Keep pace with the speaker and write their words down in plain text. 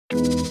You're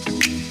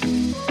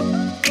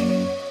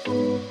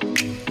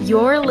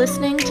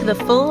listening to the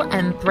Full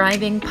and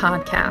Thriving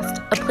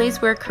Podcast, a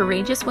place where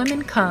courageous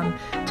women come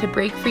to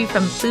break free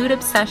from food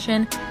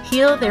obsession,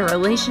 heal their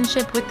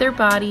relationship with their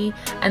body,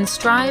 and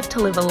strive to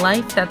live a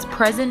life that's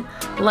present,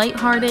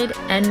 lighthearted,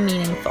 and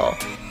meaningful.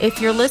 If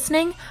you're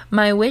listening,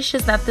 my wish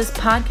is that this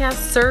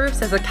podcast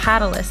serves as a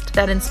catalyst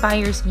that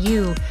inspires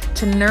you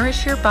to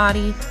nourish your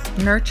body,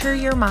 nurture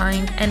your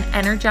mind, and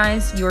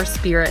energize your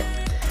spirit.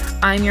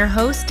 I'm your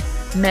host,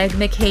 Meg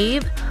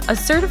McCabe, a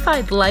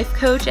certified life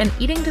coach and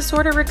eating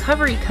disorder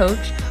recovery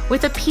coach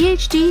with a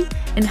PhD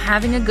in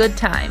having a good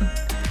time.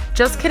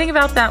 Just kidding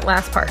about that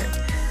last part.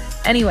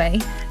 Anyway,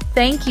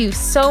 thank you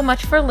so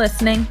much for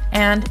listening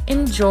and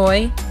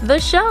enjoy the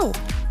show.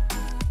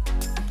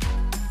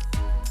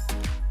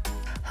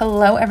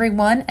 Hello,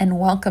 everyone, and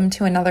welcome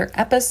to another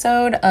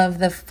episode of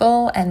the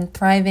Full and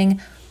Thriving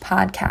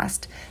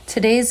Podcast.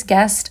 Today's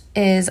guest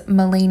is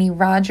Melanie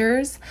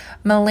Rogers.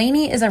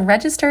 Melanie is a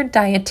registered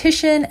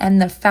dietitian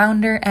and the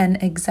founder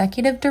and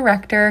executive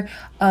director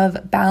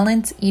of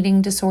Balance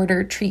Eating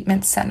Disorder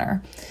Treatment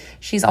Center.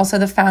 She's also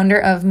the founder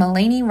of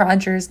Melanie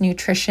Rogers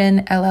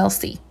Nutrition,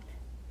 LLC.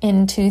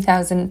 In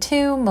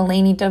 2002,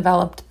 Melanie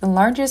developed the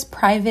largest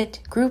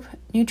private group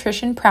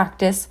nutrition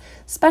practice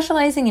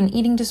specializing in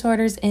eating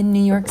disorders in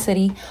New York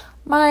City,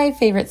 my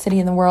favorite city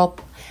in the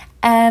world.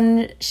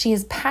 And she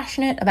is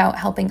passionate about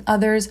helping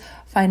others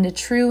find a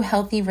true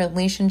healthy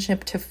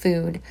relationship to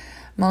food.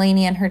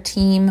 Melanie and her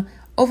team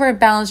over at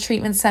Balance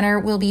Treatment Center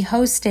will be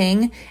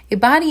hosting a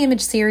body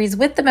image series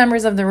with the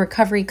members of the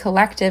Recovery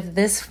Collective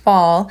this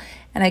fall,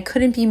 and I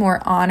couldn't be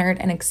more honored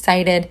and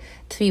excited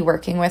to be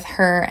working with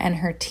her and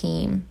her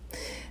team.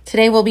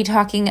 Today we'll be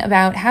talking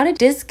about how to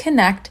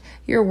disconnect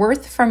your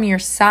worth from your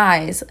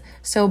size.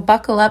 So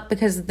buckle up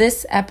because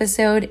this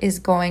episode is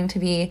going to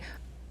be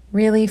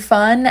really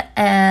fun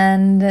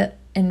and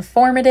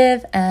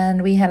informative,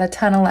 and we had a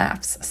ton of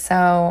laughs.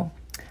 So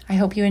I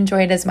hope you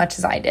enjoyed as much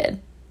as I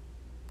did.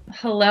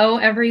 Hello,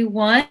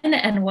 everyone,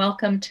 and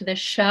welcome to the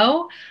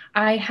show.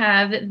 I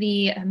have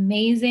the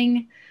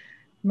amazing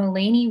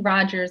Melanie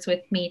Rogers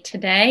with me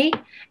today.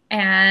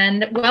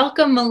 And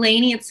welcome,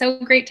 Melanie. It's so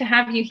great to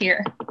have you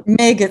here.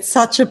 Meg, it's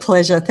such a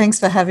pleasure. Thanks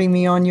for having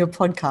me on your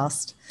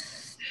podcast.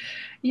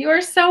 You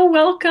are so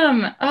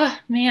welcome. Oh,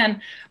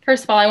 man.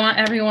 First of all, I want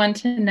everyone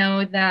to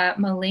know that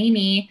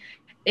Melanie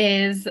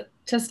is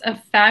just a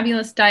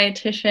fabulous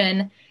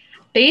dietitian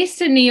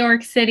based in New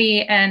York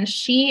City, and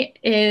she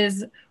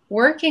is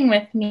working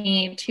with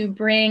me to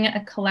bring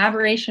a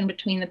collaboration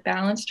between the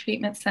Balance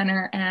Treatment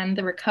Center and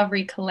the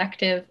Recovery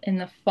Collective in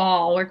the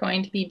fall. We're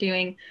going to be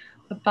doing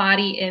a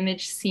body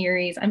image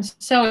series. I'm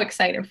so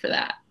excited for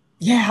that.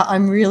 Yeah,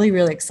 I'm really,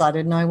 really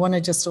excited. And I want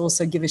to just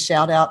also give a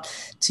shout out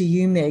to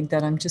you, Meg,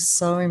 that I'm just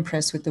so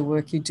impressed with the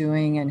work you're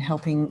doing and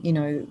helping,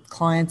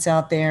 clients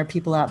out there,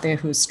 people out there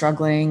who are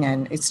struggling.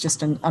 And it's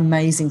just an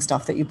amazing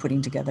stuff that you're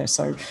putting together.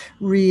 So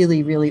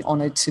really, really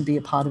honored to be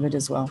a part of it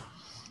as well.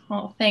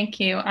 Well, thank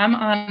you. I'm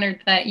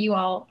honored that you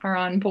all are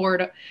on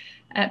board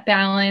at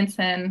Balance.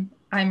 And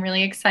I'm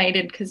really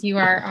excited because you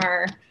are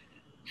our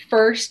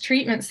first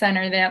treatment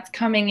center that's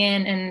coming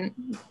in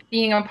and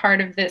being a part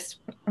of this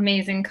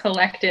amazing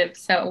collective.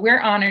 So we're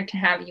honored to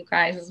have you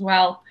guys as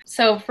well.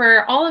 So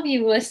for all of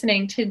you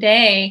listening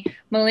today,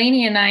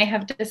 Melanie and I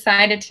have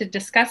decided to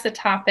discuss a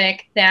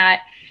topic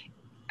that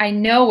I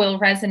know will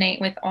resonate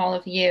with all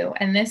of you.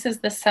 And this is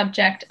the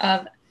subject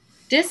of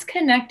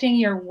disconnecting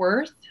your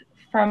worth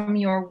from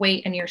your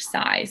weight and your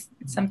size.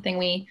 It's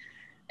something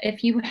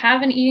if you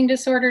have an eating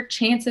disorder,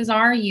 chances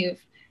are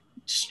you've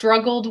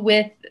struggled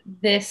with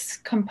this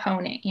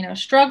component,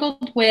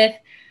 struggled with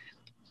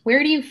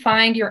where do you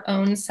find your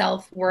own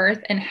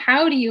self-worth and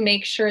how do you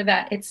make sure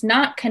that it's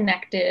not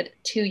connected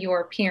to your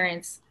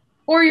appearance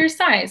or your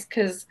size,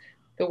 because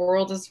the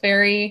world is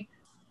very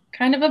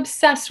kind of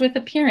obsessed with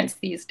appearance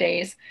these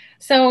days.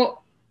 So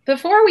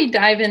before we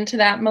dive into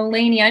that,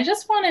 Melanie, I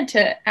just wanted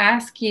to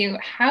ask you,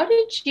 how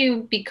did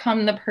you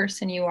become the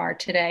person you are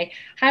today?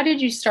 How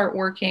did you start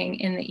working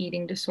in the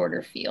eating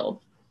disorder field?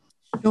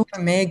 Sure,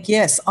 Meg.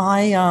 Yes,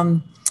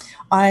 I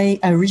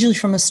originally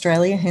from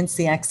Australia, hence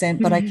the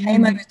accent, but I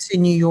came over to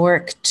New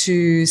York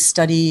to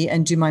study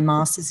and do my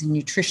master's in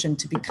nutrition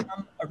to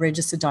become a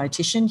registered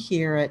dietitian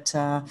here at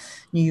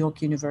New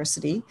York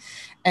University.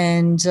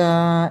 And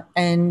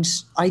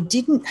I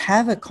didn't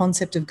have a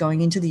concept of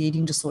going into the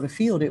eating disorder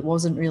field. It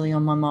wasn't really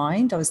on my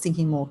mind. I was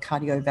thinking more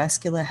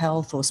cardiovascular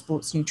health or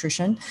sports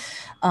nutrition.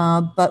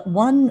 But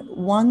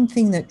one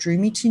thing that drew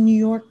me to New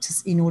York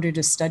in order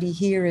to study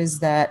here is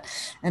that,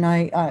 and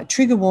I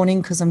trigger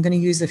warning because I'm going to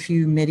use a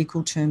few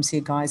medical terms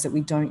here, guys, that we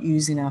don't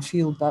use in our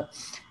field, but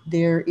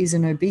there is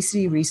an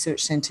obesity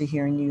research center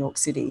here in New York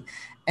City.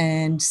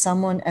 And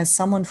someone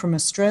from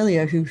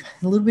Australia who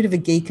a little bit of a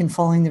geek and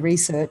following the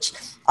research,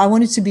 I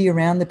wanted to be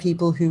around the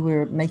people who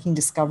were making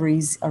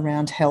discoveries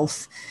around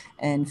health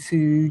and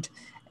food.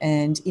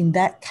 And in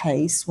that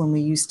case, when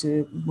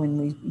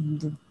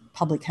the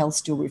public health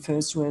still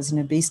refers to it as an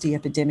obesity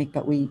epidemic,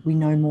 but we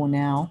know more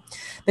now.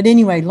 But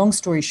anyway, long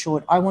story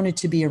short, I wanted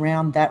to be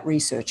around that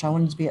research. I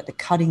wanted to be at the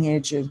cutting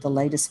edge of the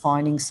latest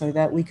findings so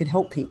that we could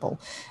help people.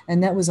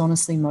 And that was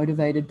honestly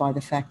motivated by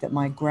the fact that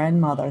my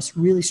grandmother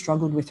really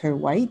struggled with her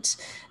weight.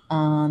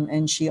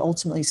 And she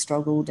ultimately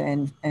struggled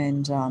and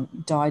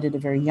died at a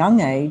very young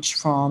age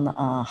from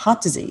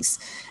heart disease.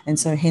 And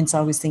so hence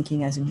I was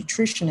thinking as a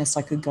nutritionist,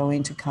 I could go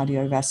into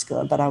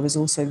cardiovascular, but I was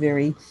also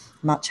very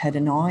much had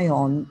an eye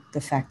on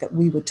the fact that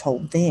we were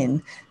told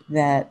then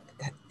that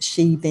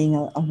she being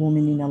a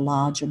woman in a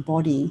larger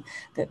body,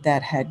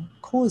 that had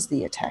caused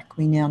the attack.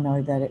 We now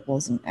know that it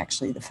wasn't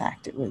actually the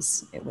fact. It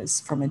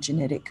was from a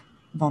genetic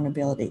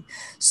vulnerability.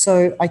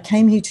 So I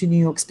came here to New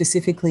York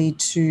specifically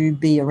to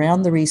be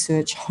around the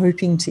research,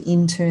 hoping to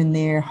intern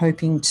there,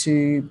 hoping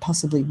to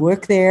possibly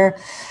work there.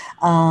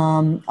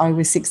 I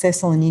was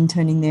successful in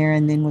interning there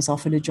and then was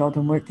offered a job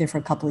and worked there for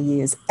a couple of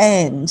years.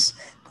 And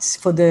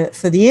for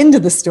the end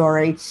of the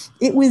story,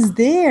 it was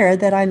there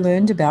that I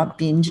learned about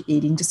binge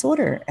eating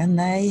disorder. And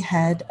they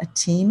had a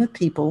team of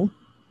people,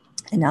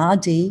 an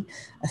RD,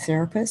 a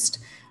therapist,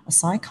 a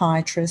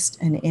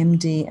psychiatrist, an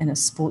MD, and a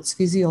sports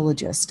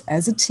physiologist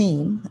as a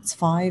team. That's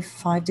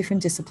five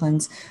different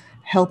disciplines,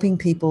 helping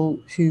people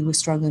who were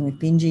struggling with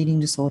binge eating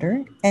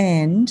disorder.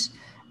 And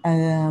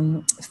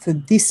for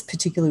this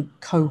particular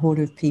cohort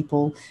of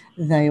people,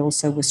 they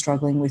also were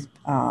struggling with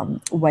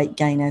weight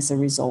gain as a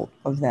result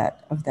of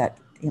that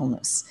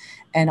illness.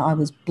 And I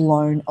was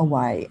blown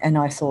away. And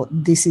I thought,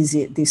 this is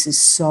it. This is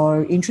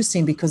so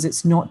interesting because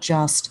it's not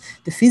just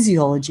the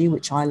physiology,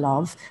 which I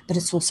love, but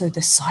it's also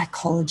the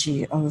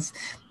psychology of,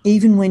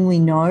 even when we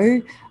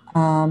know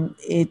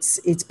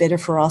it's better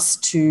for us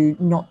to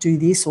not do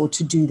this or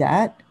to do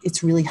that,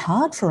 it's really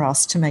hard for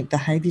us to make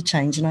behavior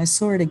change. And I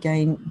saw it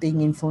again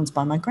being influenced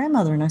by my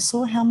grandmother, and I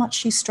saw how much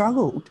she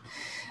struggled.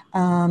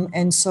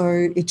 And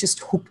so it just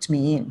hooked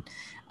me in.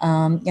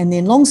 And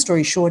then long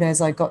story short, as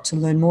I got to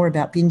learn more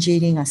about binge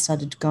eating, I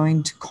started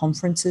going to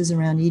conferences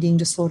around eating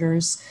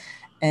disorders,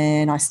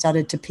 and I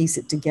started to piece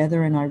it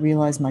together, and I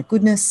realized, my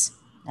goodness,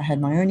 I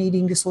had my own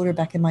eating disorder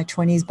back in my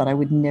 20s, but I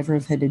would never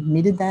have had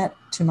admitted that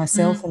to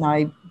myself. And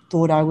I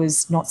thought I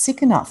was not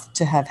sick enough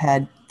to have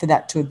had, for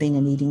that to have been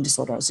an eating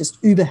disorder. I was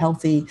just uber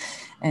healthy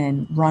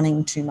and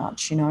running too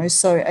much,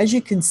 So as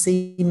you can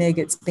see, Meg,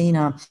 it's been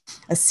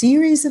a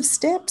series of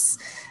steps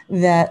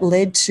that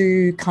led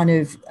to kind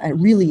of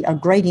really a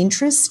great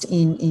interest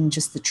in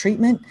just the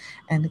treatment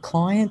and the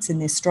clients and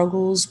their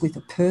struggles, with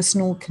a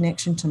personal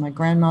connection to my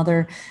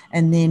grandmother,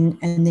 and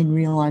then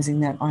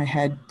realizing that I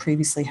had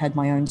previously had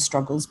my own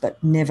struggles,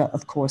 but never,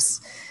 of course,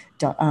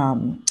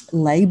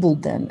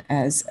 labeled them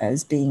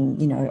as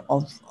being,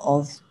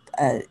 of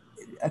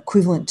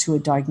equivalent to a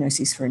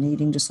diagnosis for an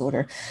eating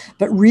disorder.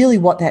 But really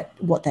what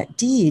that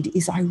did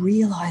is I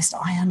realized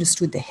I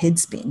understood the head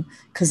spin,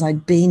 because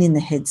I'd been in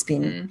the head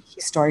spin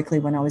historically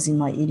when I was in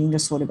my eating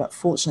disorder, but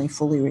fortunately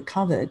fully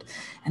recovered.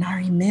 And I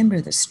remember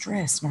the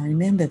stress, and I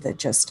remember that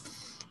just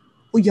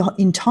your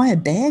entire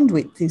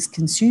bandwidth is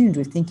consumed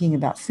with thinking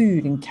about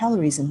food and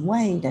calories and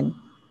weight, and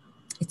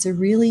it's a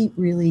really,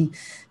 really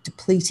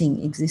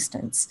depleting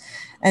existence.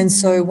 And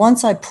so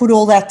once I put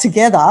all that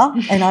together,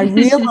 and I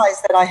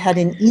realized that I had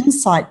an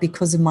insight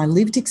because of my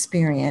lived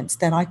experience,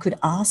 that I could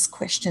ask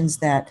questions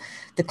that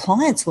the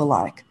clients were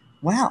like,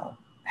 wow,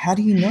 how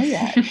do you know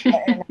that?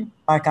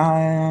 Like,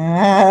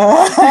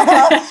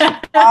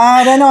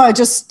 I don't know. I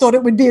just thought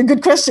it would be a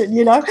good question,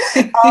 And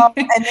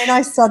then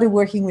I started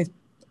working with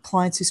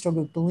clients who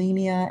struggled with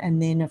bulimia,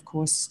 and then, of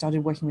course,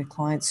 started working with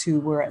clients who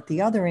were at the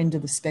other end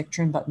of the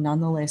spectrum, but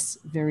nonetheless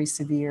very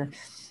severe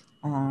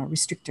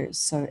restrictors,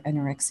 so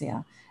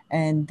anorexia.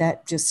 And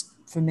that just,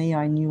 for me,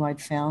 I knew I'd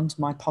found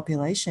my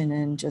population,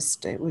 and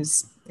just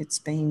it's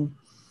been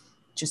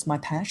just my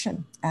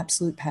passion,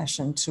 absolute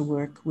passion, to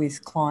work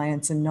with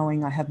clients. And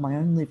knowing I have my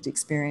own lived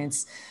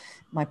experience,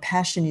 my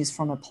passion is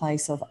from a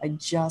place of, I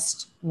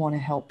just want to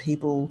help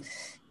people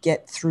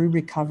get through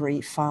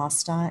recovery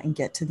faster and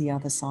get to the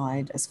other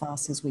side as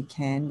fast as we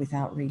can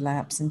without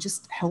relapse, and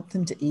just help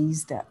them to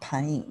ease that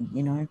pain,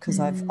 because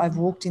I've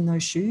walked in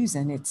those shoes,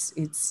 and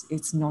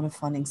it's not a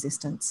fun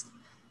existence.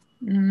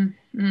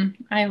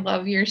 I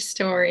love your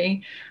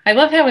story. I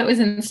love how it was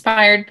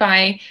inspired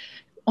by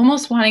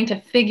almost wanting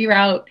to figure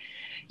out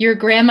your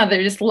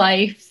grandmother's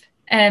life,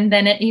 and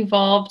then it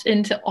evolved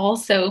into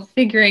also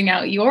figuring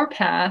out your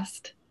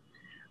past,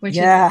 which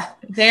is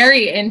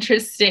very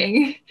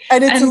interesting.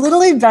 And it's a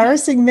little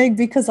embarrassing, Meg,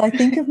 because I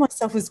think of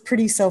myself as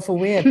pretty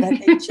self-aware, but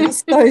it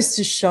just goes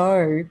to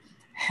show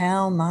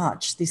how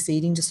much this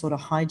eating disorder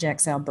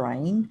hijacks our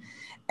brain,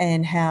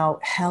 and how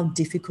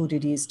difficult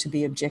it is to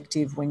be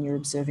objective when you're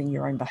observing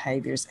your own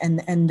behaviors, and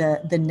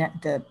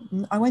the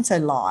I won't say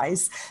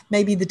lies,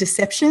 maybe the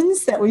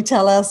deceptions that we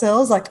tell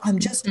ourselves, like, I'm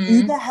just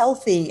uber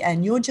healthy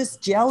and you're just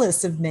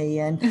jealous of me,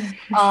 and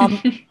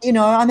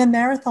I'm a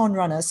marathon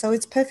runner, so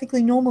it's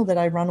perfectly normal that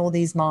I run all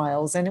these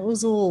miles, and it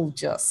was all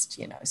just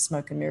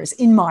smoke and mirrors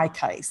in my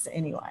case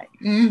anyway.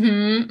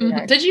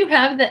 Did you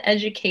have the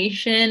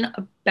education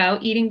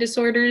about eating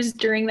disorders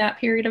during that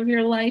period of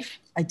your life?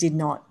 I did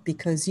not,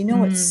 because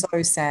what's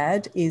so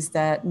sad is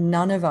that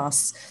none of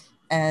us,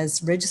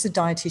 as registered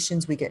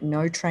dietitians, we get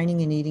no training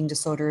in eating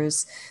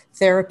disorders.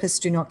 Therapists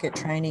do not get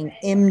training.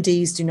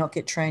 MDs do not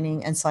get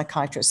training, and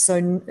psychiatrists.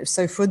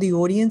 So for the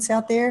audience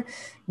out there,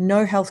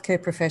 no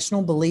healthcare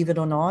professional, believe it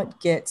or not,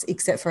 gets,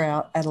 except for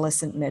our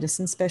adolescent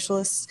medicine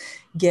specialists,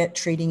 get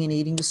treating in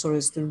eating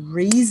disorders. The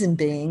reason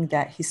being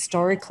that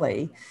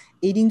historically,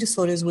 eating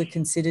disorders were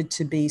considered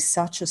to be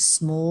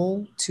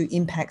to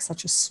impact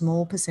such a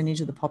small percentage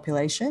of the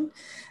population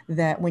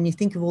that when you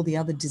think of all the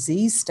other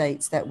disease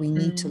states that we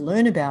need to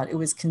learn about, it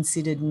was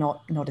considered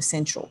not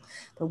essential.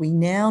 But we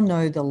now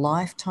know the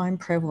lifetime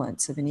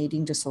prevalence of an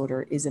eating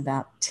disorder is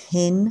about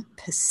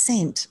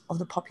 10% of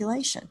the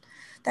population.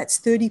 That's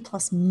 30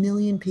 plus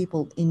million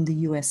people in the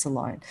US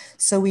alone.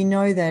 So we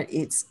know that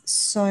it's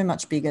so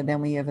much bigger than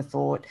we ever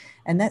thought.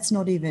 And that's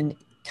not even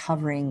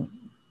covering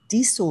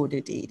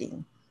disordered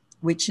eating,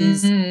 which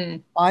is,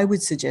 I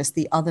would suggest,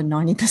 the other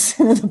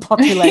 90% of the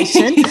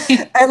population,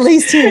 at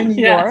least here in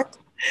New York.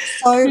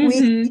 So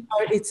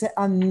it's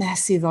a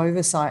massive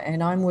oversight,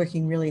 and I'm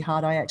working really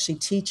hard. I actually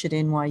teach at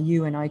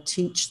NYU, and I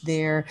teach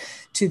there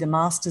to the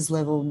master's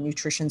level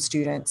nutrition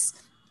students,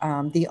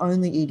 the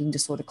only eating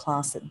disorder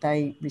class that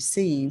they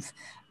receive.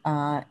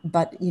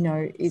 But,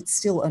 it's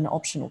still an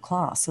optional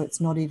class. So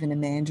it's not even a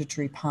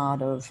mandatory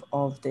part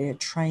of their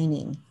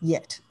training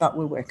yet, but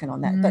we're working on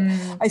that. But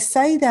I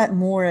say that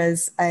more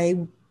as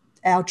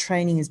our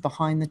training is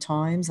behind the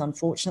times,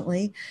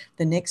 unfortunately.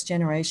 The next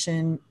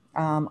generation,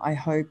 I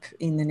hope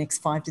in the next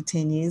 5 to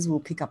 10 years, will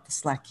pick up the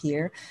slack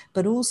here.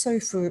 But also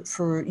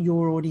for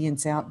your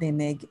audience out there,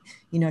 Meg,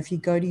 if you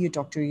go to your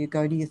doctor, you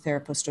go to your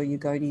therapist, or you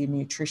go to your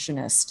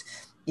nutritionist,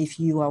 if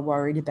you are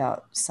worried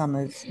about some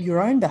of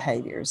your own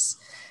behaviors,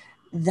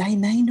 they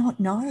may not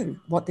know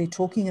what they're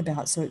talking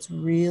about. So it's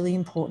really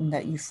important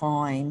that you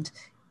find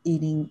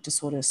eating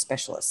disorder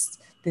specialists.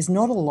 There's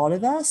not a lot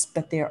of us,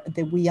 but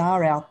we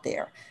are out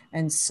there.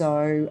 And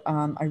so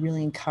I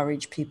really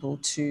encourage people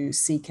to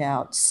seek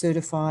out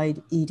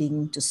certified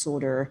eating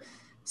disorder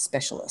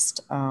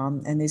specialist.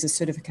 And there's a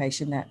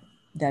certification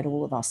that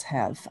all of us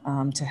have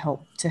to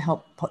help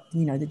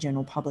the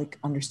general public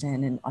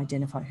understand and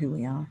identify who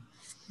we are.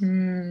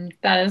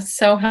 That is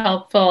so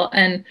helpful.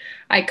 And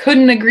I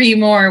couldn't agree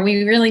more.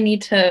 We really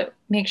need to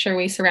make sure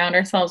we surround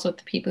ourselves with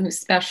the people who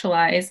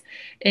specialize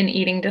in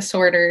eating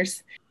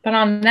disorders. But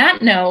on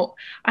that note,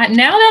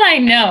 now that I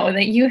know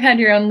that you had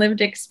your own lived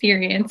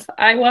experience,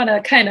 I want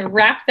to kind of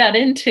wrap that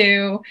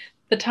into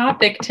the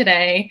topic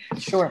today.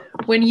 Sure.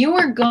 When you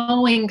were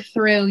going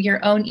through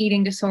your own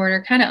eating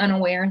disorder, kind of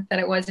unaware that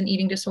it was an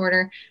eating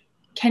disorder,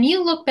 can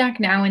you look back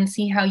now and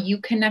see how you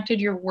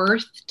connected your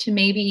worth to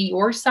maybe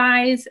your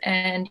size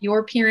and your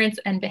appearance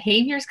and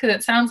behaviors? Because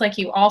it sounds like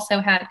you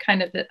also had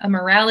kind of a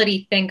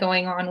morality thing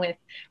going on with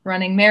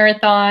running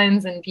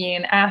marathons and being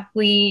an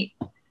athlete.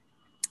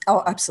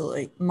 Oh,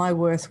 absolutely. My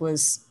worth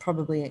was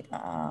probably,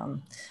 I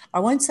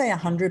won't say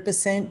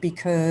 100%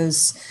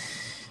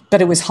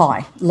 but it was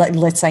high.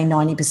 Let's say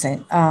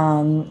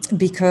 90%.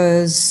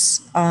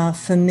 Because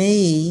for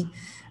me,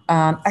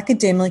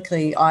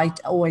 academically, I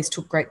always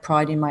took great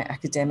pride in my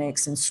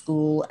academics and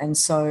school. And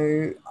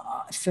so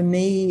for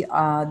me,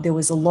 there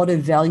was a lot of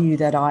value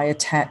that I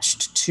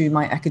attached to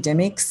my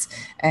academics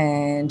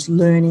and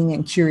learning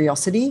and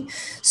curiosity.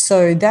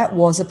 So that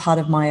was a part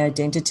of my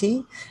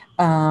identity.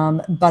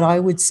 But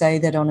I would say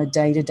that on a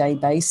day-to-day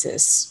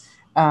basis,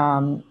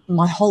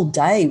 my whole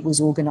day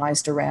was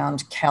organized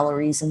around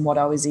calories and what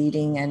I was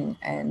eating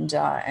and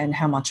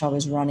how much I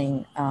was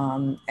running,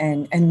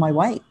 and my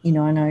weight.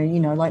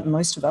 Like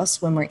most of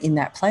us, when we're in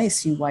that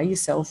place, you weigh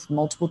yourself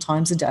multiple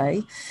times a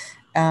day.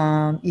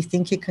 You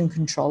think you can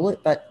control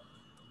it, but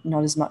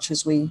not as much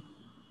as we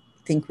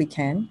think we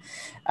can.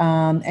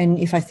 And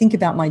if I think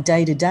about my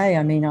day to day,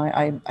 I mean,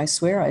 I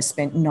swear I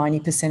spent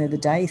 90% of the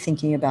day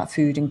thinking about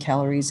food and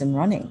calories and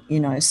running,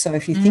 So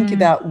if you think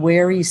about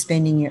where are you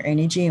spending your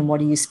energy and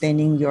what are you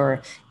spending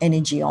your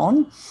energy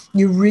on,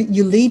 you're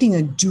leading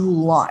a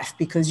dual life,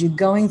 because you're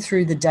going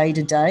through the day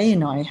to day.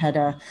 And I had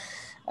a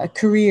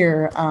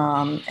career,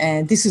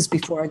 and this is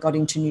before I got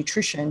into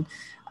nutrition.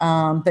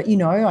 But,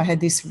 I had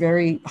this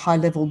very high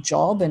level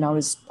job and I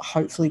was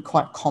hopefully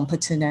quite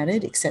competent at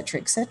it, et cetera,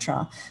 et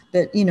cetera.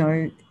 But,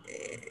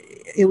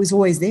 it was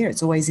always there.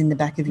 It's always in the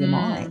back of your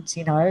mind.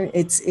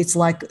 It's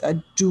like a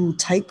dual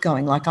tape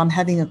going, like I'm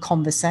having a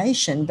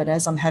conversation, but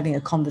as I'm having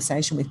a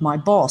conversation with my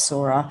boss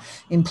or a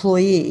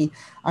employee,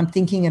 I'm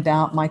thinking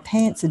about my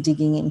pants are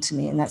digging into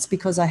me. And that's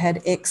because I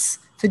had X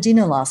for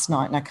dinner last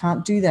night and I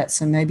can't do that.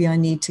 So maybe I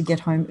need to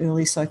get home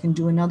early so I can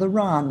do another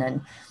run.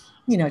 And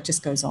it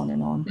just goes on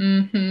and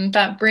on.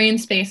 That brain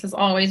space is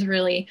always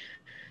really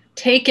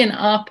taken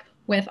up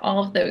with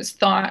all of those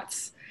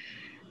thoughts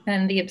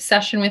and the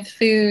obsession with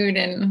food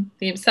and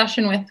the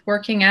obsession with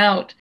working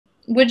out.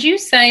 Would you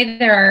say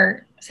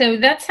so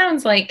that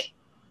sounds like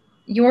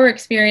your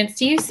experience.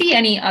 Do you see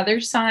any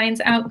other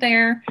signs out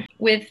there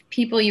with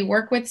people you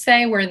work with,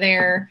 say, where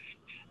they're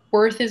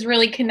worth is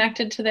really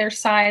connected to their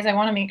size. I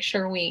want to make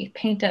sure we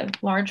paint a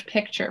large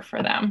picture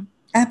for them.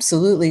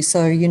 Absolutely.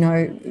 So,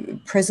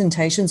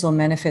 presentations or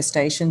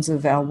manifestations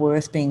of our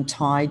worth being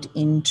tied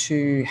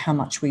into how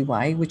much we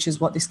weigh, which is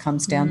what this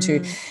comes down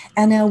to.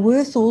 And our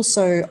worth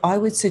also, I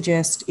would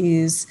suggest,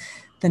 is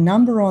the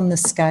number on the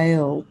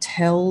scale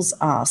tells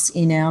us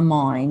in our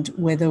mind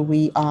whether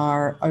we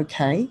are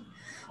okay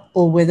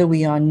or whether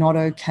we are not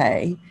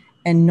okay.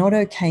 And not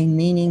okay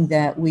meaning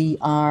that we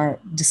are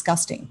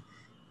disgusting.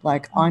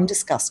 Like, I'm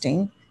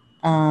disgusting.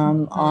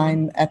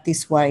 I'm at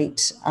this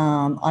weight.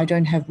 I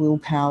don't have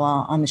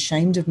willpower. I'm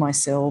ashamed of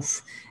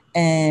myself.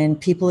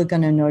 And people are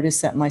going to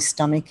notice that my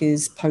stomach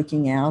is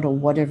poking out, or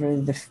whatever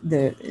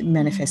the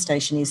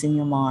manifestation is in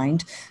your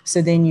mind.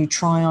 So then you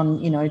try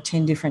on,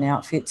 10 different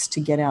outfits to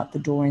get out the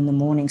door in the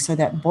morning. So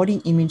that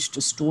body image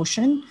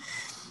distortion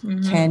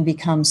can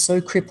become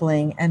so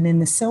crippling. And then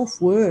the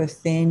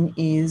self-worth then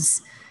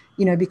is,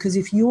 because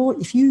if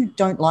you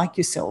don't like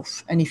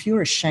yourself, and if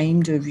you're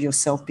ashamed of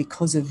yourself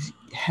because of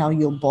how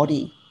your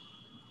body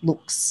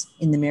looks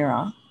in the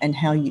mirror and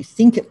how you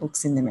think it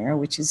looks in the mirror,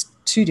 which is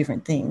two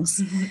different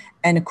things,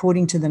 and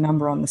according to the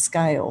number on the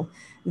scale,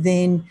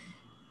 then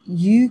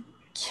you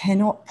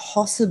cannot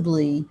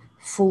possibly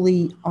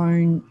fully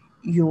own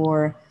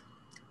your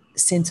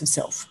sense of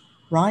self,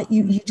 right?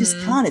 You just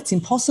can't. It's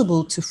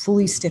impossible to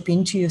fully step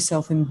into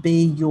yourself and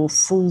be your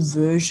full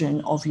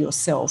version of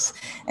yourself.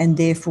 And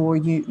therefore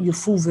your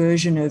full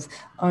version of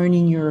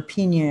owning your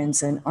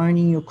opinions and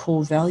owning your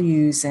core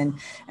values and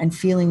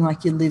feeling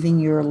like you're living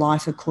your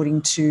life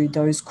according to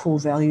those core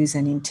values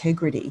and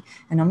integrity.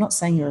 And I'm not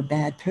saying you're a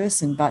bad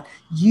person, but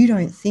you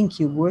don't think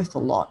you're worth a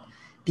lot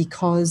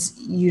because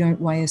you don't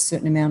weigh a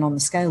certain amount on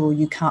the scale, or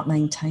you can't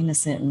maintain a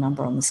certain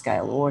number on the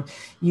scale, or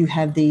you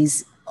have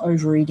these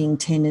overeating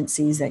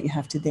tendencies that you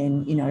have to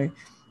then,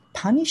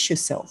 punish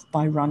yourself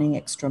by running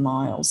extra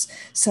miles.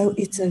 So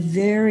it's a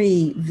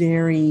very,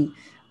 very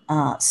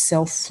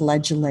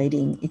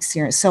self-flagellating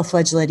experience.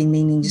 Self-flagellating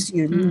meaning just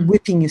you're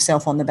whipping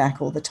yourself on the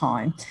back all the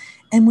time.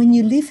 And when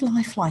you live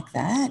life like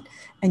that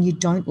and you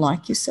don't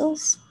like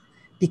yourself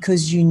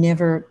because you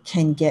never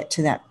can get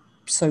to that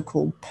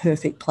so-called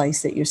perfect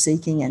place that you're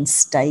seeking and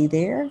stay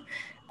there,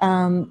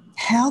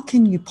 how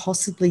can you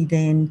possibly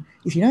then,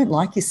 if you don't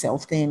like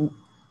yourself, then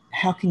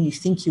how can you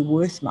think you're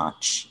worth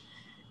much?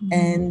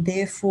 And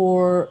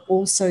therefore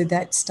also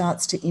that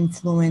starts to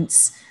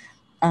influence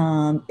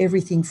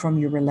everything from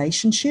your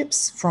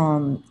relationships,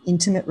 from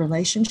intimate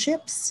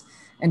relationships,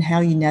 and how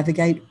you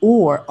navigate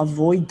or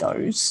avoid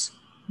those,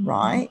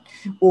 right?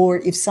 Or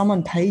if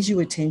someone pays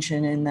you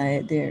attention and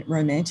they're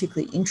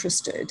romantically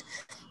interested,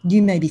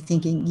 you may be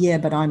thinking, yeah,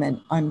 but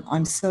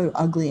I'm so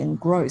ugly and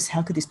gross.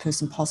 How could this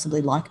person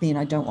possibly like me? And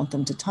I don't want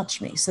them to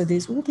touch me. So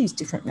there's all these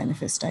different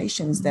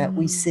manifestations that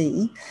we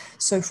see.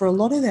 So for a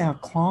lot of our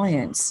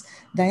clients,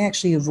 they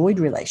actually avoid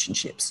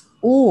relationships,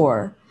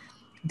 or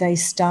they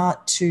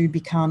start to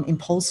become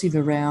impulsive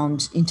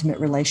around intimate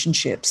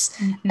relationships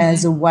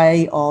as a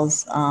way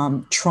of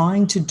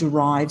trying to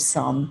derive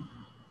some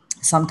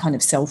kind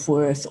of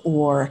self-worth,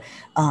 or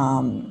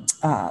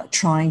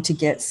trying to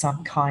get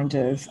some kind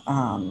of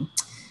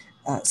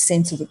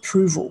sense of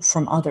approval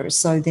from others.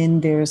 So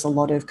then there's a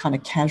lot of kind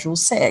of casual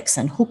sex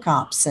and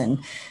hookups and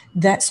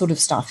that sort of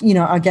stuff.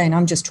 Again,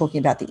 I'm just talking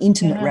about the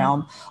intimate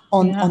realm.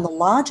 On the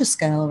larger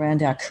scale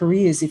around our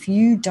careers, if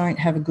you don't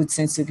have a good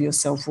sense of your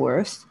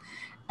self-worth,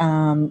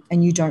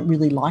 and you don't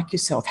really like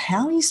yourself,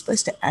 how are you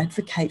supposed to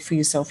advocate for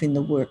yourself in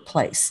the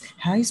workplace?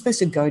 How are you supposed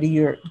to go to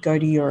your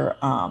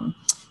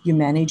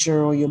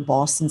manager or your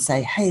boss and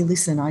say, hey,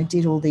 listen, I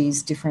did all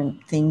these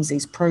different things,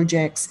 these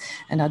projects,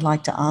 and I'd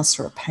like to ask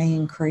for a pay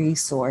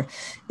increase? Or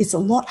it's a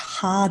lot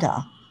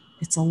harder.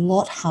 It's a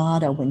lot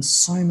harder when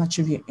so much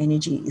of your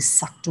energy is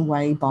sucked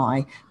away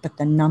by but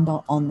the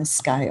number on the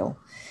scale.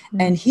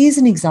 And here's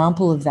an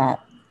example of that.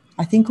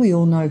 I think we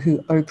all know who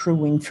Oprah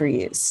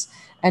Winfrey is.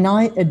 And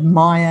I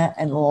admire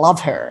and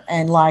love her.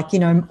 And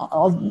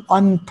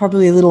I'm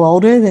probably a little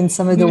older than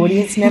some of the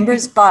audience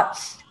members, but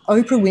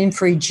Oprah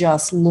Winfrey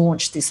just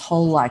launched this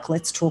whole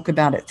let's talk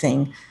about it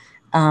thing,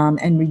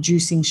 and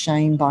reducing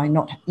shame by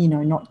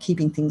not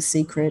keeping things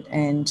secret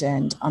and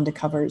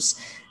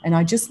undercovers. And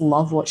I just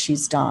love what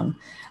she's done.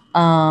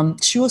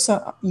 She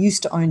also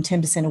used to own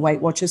 10% of Weight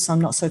Watchers, so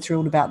I'm not so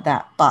thrilled about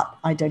that, but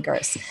I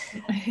digress.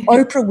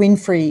 Oprah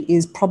Winfrey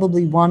is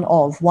probably one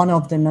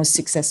of the most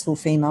successful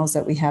females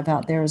that we have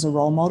out there as a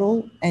role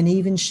model. And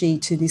even she,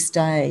 to this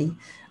day,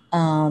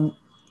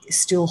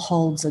 still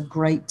holds a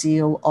great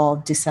deal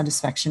of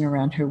dissatisfaction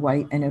around her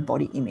weight and her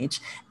body image.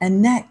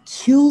 And that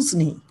kills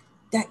me.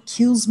 That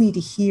kills me to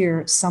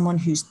hear someone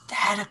who's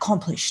that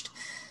accomplished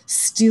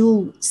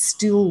still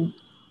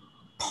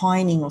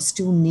pining or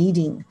still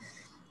needing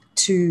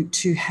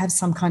to have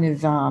some kind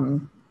of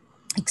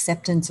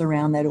acceptance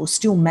around that, or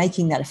still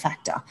making that a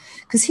factor.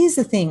 Because here's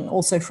the thing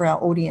also for our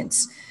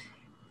audience,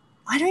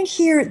 I don't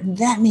hear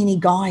that many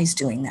guys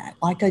doing that.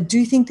 I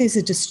do think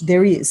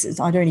there is,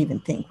 I don't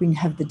even think, we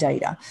have the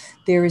data,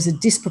 there is a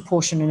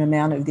disproportionate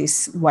amount of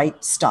this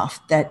weight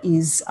stuff that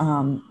is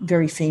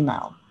very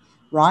female.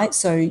 right?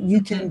 So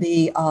you can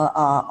be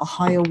a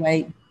higher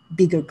weight,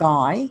 bigger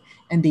guy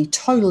and be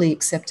totally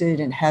accepted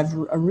and have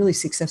a really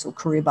successful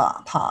career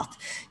path.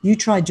 You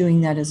try doing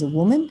that as a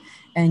woman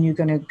and you're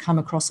going to come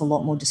across a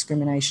lot more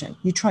discrimination.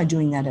 You try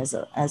doing that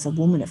as a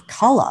woman of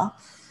color,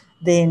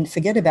 then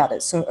forget about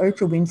it. So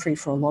Oprah Winfrey,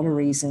 for a lot of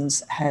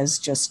reasons, has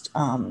just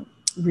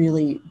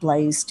really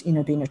blazed,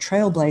 being a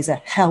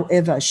trailblazer.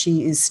 However,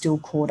 she is still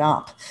caught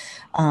up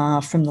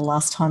from the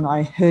last time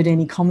I heard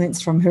any comments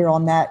from her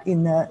on that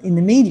in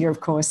the media,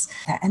 of course.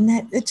 And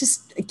that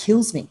it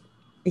kills me.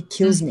 It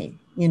kills me,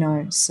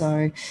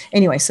 So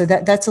anyway, so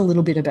that's a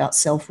little bit about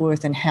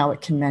self-worth and how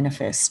it can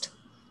manifest.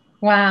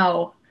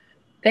 Wow.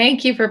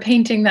 Thank you for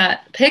painting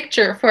that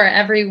picture for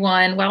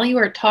everyone. While you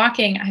were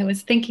talking, I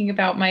was thinking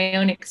about my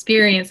own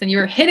experience, and you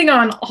were hitting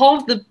on all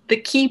of the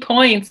key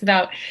points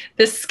about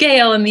the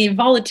scale and the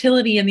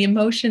volatility and the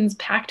emotions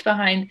packed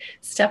behind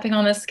stepping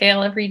on the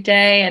scale every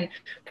day, and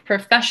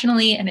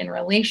professionally and in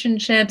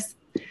relationships.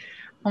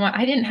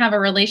 I didn't have a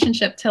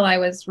relationship till I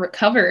was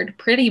recovered,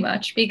 pretty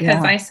much,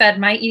 because I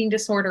said my eating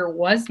disorder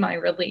was my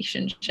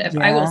relationship.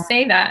 I will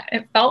say that.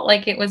 It felt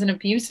like it was an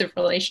abusive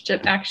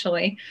relationship,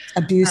 actually.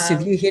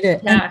 Abusive, you hit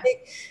it. Yeah. And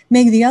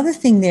Meg, the other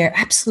thing there,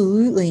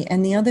 absolutely.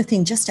 And the other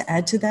thing, just to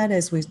add to that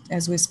as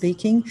we're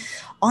speaking,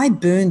 I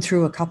burned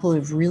through a couple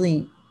of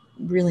really,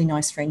 really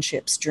nice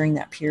friendships during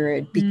that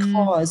period,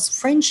 because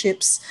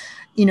friendships,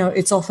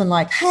 it's often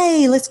like,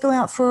 hey, let's go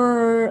out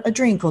for a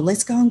drink, or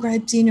let's go and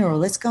grab dinner, or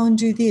let's go and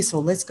do this,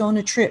 or let's go on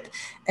a trip.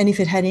 And if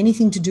it had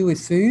anything to do with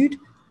food,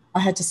 I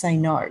had to say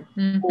no.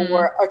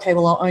 Or, okay,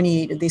 well, I'll only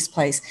eat at this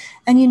place.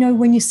 And,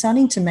 when you're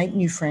starting to make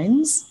new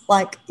friends,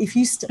 like if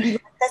you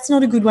that's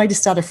not a good way to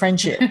start a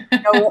friendship.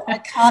 I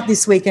can't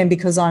this weekend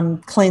because I'm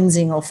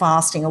cleansing or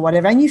fasting or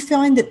whatever. And you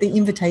find that the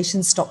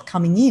invitations stop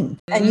coming in.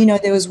 And,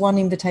 there was one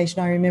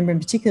invitation I remember in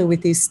particular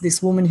with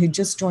this woman who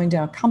just joined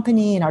our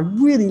company, and I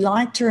really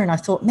liked her. And I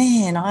thought,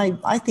 man,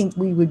 I think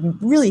we would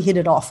really hit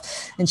it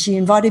off. And she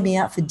invited me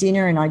out for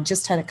dinner, and I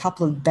just had a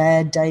couple of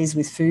bad days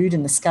with food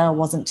and the scale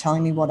wasn't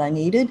telling me what I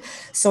needed.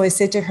 So I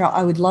said to her,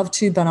 I would love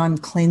to, but I'm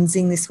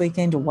cleansing this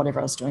weekend, or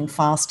whatever I was doing,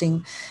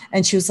 fasting.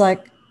 And she was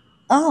like,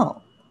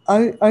 oh,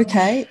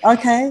 okay.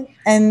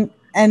 And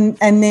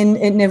then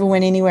it never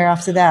went anywhere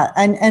after that.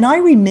 And I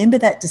remember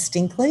that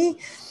distinctly.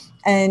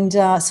 And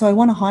so I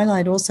want to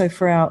highlight also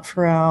for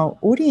our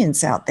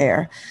audience out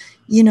there,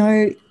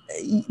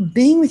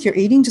 being with your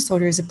eating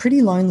disorder is a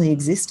pretty lonely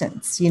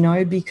existence,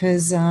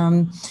 because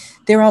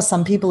there are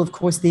some people, of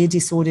course, they're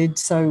disordered,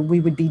 so we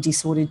would be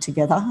disordered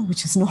together,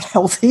 which is not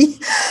healthy.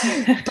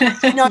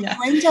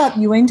 But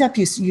you end up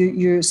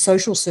your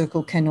social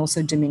circle can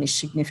also diminish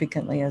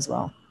significantly as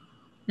well.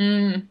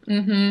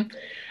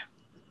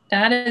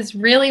 That is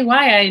really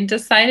why I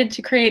decided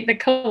to create the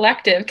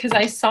collective, because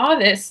I saw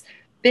this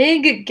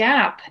big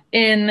gap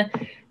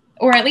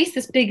or at least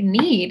this big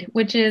need,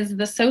 which is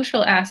the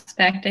social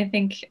aspect. I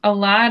think a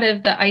lot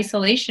of the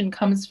isolation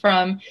comes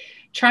from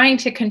trying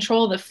to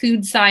control the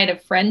food side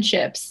of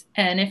friendships.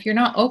 And if you're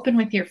not open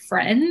with your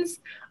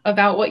friends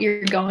about what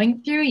you're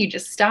going through, you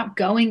just stop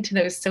going to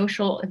those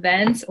social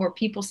events, or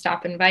people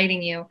stop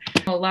inviting you.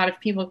 A lot of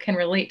people can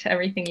relate to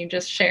everything you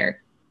just shared.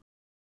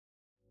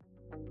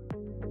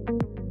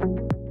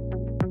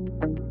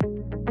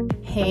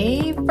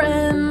 Hey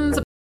friends!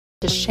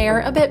 To share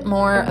a bit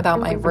more about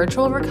my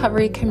virtual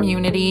recovery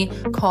community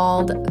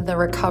called the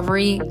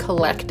Recovery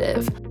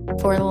Collective.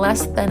 For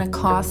less than a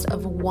cost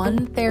of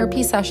one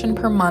therapy session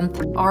per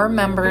month, our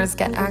members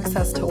get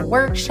access to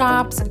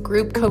workshops,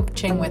 group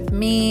coaching with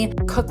me,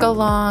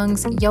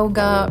 cook-alongs,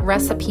 yoga,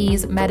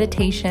 recipes,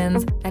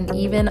 meditations, and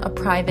even a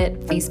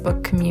private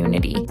Facebook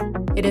community.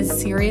 It is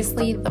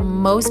seriously the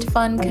most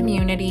fun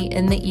community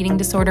in the eating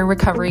disorder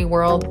recovery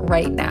world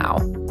right now.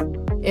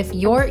 If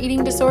your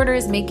eating disorder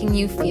is making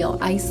you feel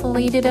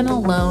isolated and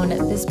alone,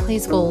 this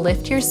place will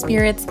lift your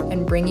spirits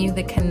and bring you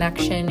the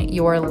connection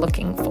you're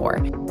looking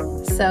for.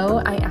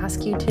 So I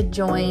ask you to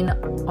join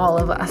all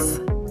of us.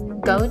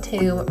 Go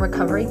to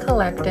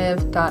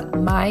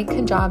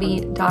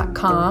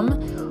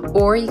recoverycollective.mykajabi.com,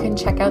 or you can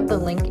check out the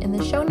link in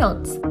the show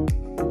notes.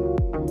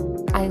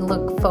 I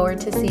look forward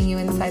to seeing you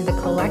inside the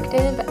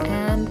collective,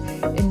 and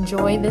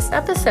enjoy this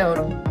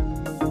episode.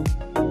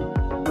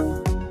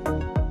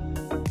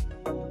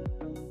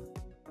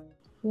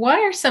 What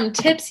are some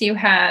tips you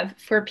have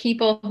for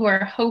people who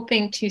are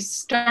hoping to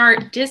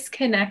start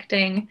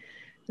disconnecting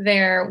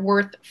their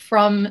worth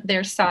from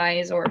their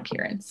size or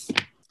appearance?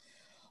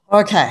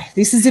 Okay,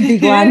 this is a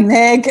big one,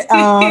 Meg.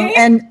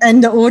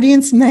 And the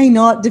audience may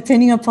not,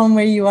 depending upon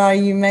where you are,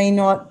 you may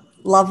not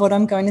love what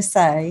I'm going to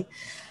say,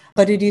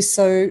 but it's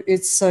so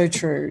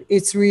true.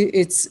 It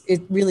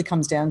really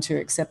comes down to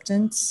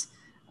acceptance.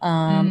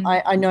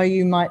 I know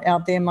you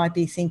might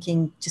be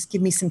thinking, just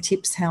give me some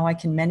tips how I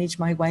can manage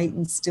my weight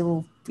and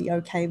still be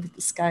okay with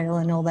the scale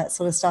and all that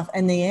sort of stuff.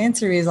 And the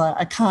answer is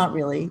I can't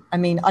really. I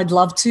mean, I'd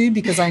love to,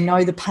 because I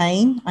know the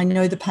pain. I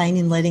know the pain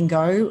in letting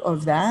go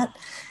of that,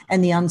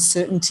 and the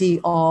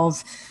uncertainty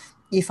of,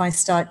 if I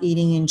start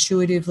eating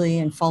intuitively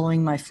and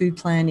following my food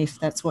plan, if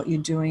that's what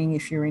you're doing,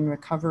 if you're in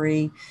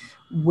recovery,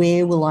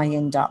 where will I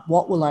end up?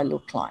 What will I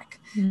look like?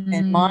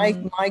 And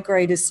my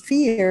greatest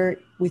fear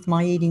with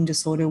my eating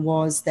disorder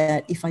was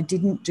that if I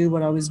didn't do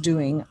what I was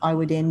doing, I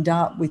would end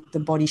up with the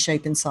body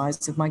shape and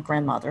size of my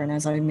grandmother. And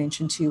as I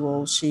mentioned to you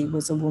all, she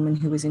was a woman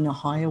who was in a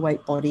higher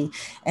weight body.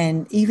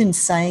 And even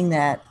saying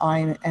that,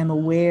 I am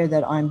aware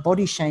that I'm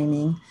body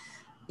shaming,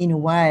 in a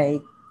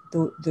way,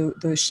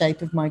 the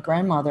shape of my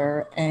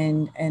grandmother,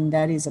 and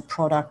that is a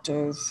product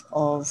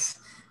of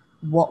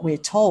what we're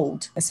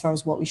told as far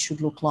as what we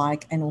should look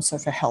like, and also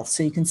for health.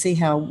 So you can see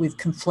how we've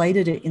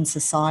conflated it in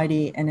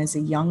society. And as a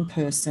young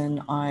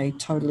person, I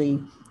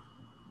totally,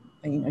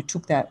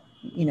 took that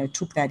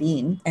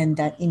in, and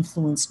that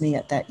influenced me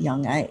at that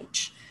young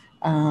age.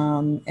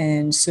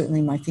 And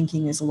certainly my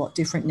thinking is a lot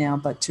different now,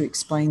 but to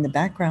explain the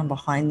background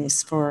behind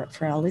this for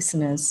our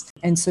listeners.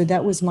 And so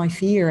that was my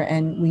fear.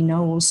 And we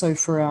know also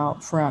for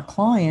our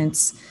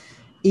clients,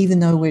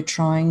 even though we're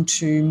trying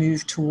to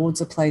move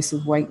towards a place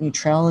of weight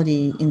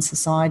neutrality in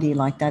society,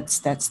 like that's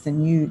the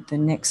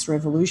next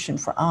revolution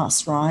for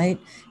us, right?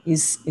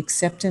 Is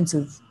acceptance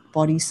of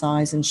body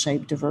size and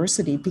shape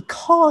diversity,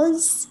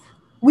 because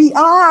we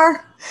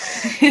are,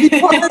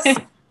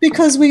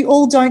 because we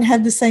all don't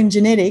have the same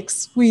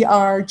genetics. We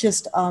are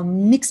just a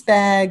mixed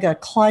bag, a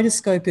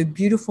kaleidoscope of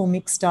beautiful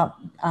mixed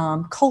up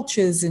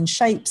cultures and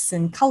shapes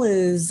and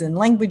colors and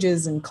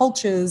languages and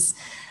cultures.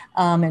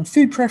 And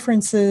food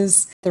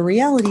preferences. The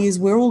reality is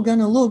we're all going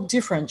to look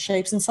different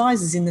shapes and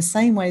sizes, in the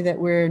same way that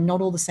we're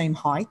not all the same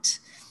height.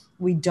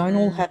 We don't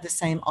all have the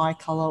same eye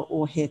color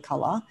or hair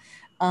color.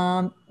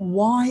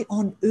 Why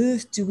on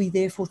earth do we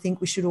therefore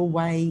think we should all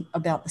weigh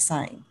about the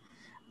same?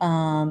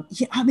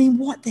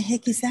 What the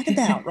heck is that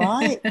about,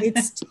 right?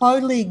 It's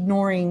totally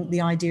ignoring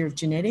the idea of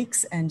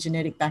genetics and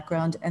genetic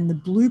background and the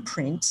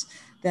blueprint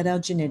that our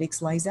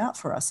genetics lays out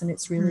for us. And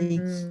it's really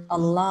a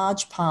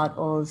large part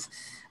of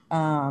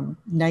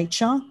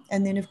nature.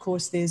 And then, of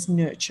course, there's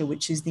nurture,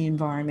 which is the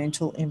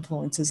environmental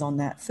influences on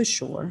that for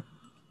sure.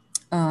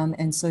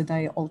 And so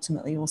they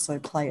ultimately also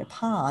play a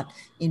part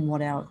in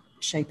what our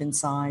shape and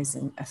size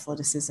and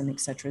athleticism,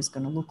 etc., is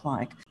going to look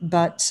like.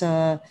 But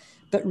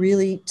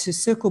really, to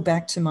circle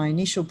back to my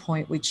initial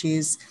point, which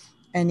is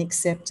an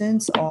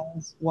acceptance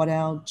of what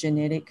our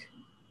genetic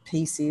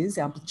piece is,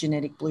 our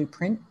genetic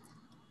blueprint.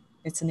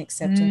 It's an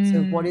acceptance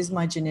of what is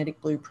my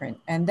genetic blueprint.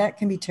 And that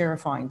can be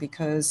terrifying,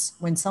 because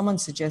when someone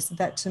suggested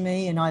that to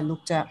me and I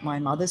looked at my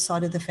mother's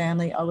side of the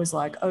family, I was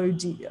like, oh,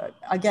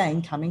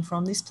 again, coming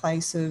from this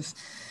place of,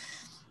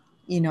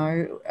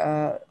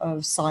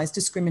 of size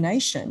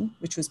discrimination,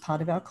 which was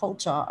part of our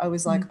culture, I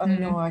was like, oh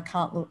no, I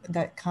can't look,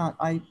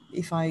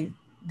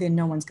 then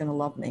no one's going to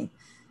love me.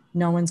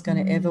 No one's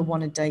going to ever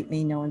want to date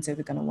me. No one's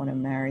ever going to want to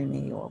marry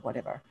me, or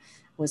whatever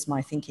was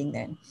my thinking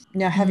then.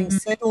 Now, having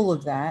said all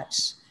of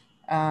that,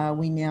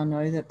 we now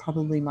know that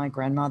probably my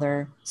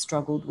grandmother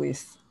struggled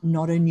with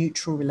not a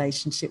neutral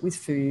relationship with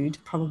food,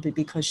 probably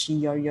because she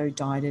yo-yo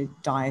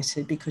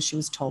dieted because she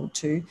was told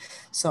to.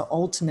 So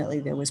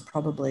ultimately there was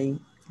probably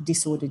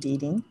disordered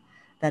eating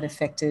that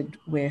affected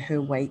where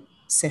her weight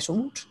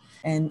settled.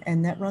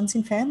 And that runs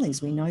in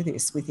families. We know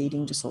this with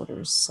eating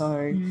disorders.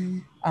 So,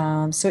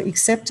 so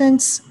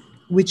acceptance,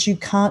 which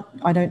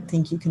I don't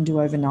think you can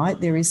do overnight.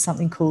 There is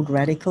something called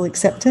radical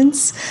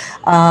acceptance.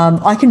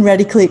 I can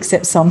radically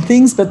accept some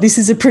things, but this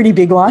is a pretty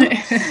big one.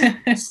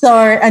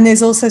 And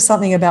there's also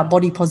something about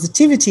body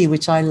positivity,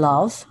 which I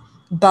love,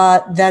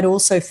 but that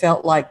also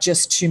felt like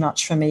just too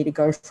much for me to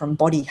go from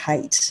body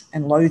hate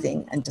and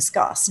loathing and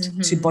disgust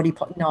to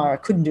no, I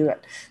couldn't do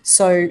it.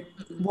 So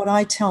what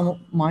I tell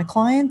my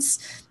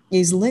clients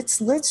is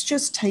let's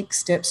just take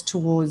steps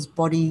towards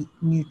body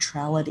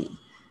neutrality,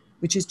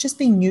 which is just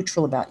being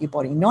neutral about your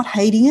body, not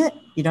hating it.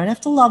 You don't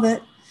have to love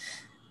it,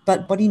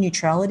 but body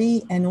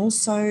neutrality, and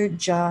also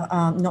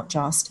not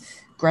just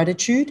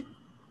gratitude.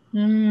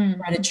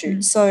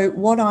 Gratitude. So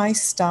what I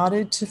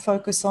started to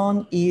focus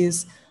on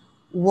is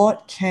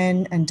what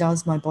can and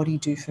does my body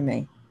do for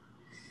me?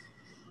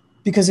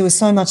 Because there was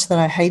so much that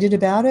I hated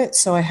about it.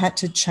 So I had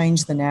to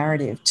change the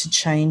narrative, to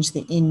change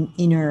the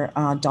inner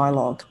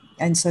dialogue.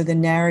 And so the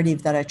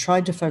narrative that I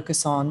tried to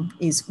focus on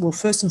is, well,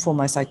 first and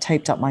foremost, I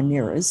taped up my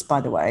mirrors, by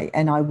the way,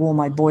 and I wore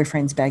my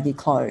boyfriend's baggy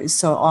clothes.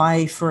 So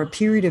for a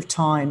period of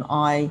time,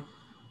 I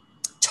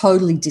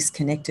totally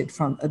disconnected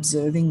from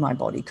observing my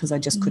body because I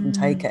just couldn't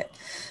take it.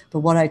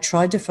 But what I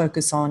tried to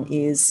focus on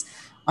is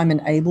I'm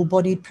an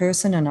able-bodied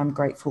person, and I'm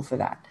grateful for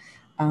that.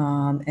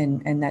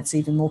 And that's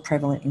even more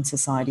prevalent in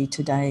society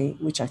today,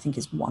 which I think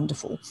is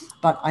wonderful.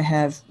 But I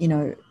have,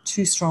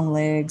 2 strong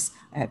legs,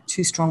 I have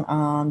 2 strong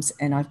arms,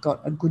 and I've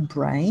got a good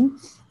brain.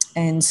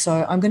 And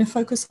so I'm going to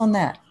focus on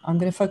that.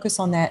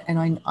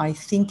 And I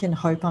think and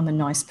hope I'm a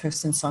nice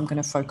person. So I'm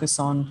going to focus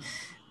on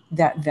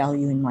that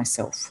value in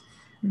myself.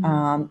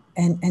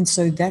 And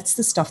so that's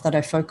the stuff that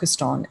I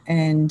focused on.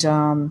 And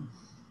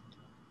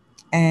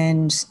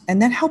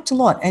that helped a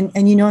lot. And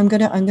I'm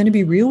going to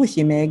be real with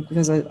you, Meg,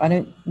 because I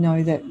don't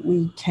know that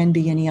we can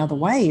be any other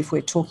way if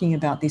we're talking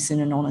about this in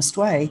an honest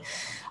way.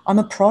 I'm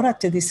a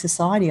product of this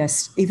society.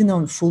 Even though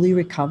I'm fully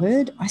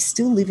recovered, I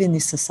still live in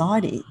this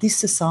society. This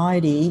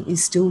society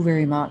is still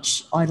very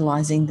much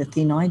idolizing the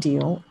thin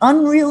ideal,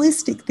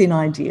 unrealistic thin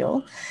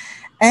ideal.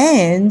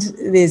 And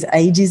there's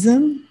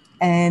ageism,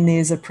 and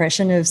there's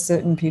oppression of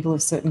certain people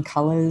of certain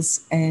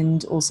colors,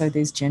 and also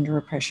there's gender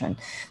oppression.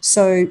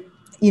 So,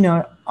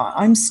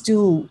 I'm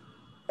still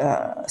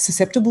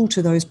susceptible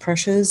to those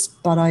pressures,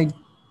 but I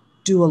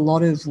do a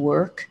lot of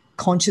work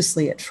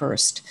consciously at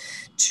first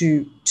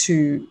to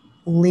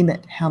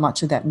limit how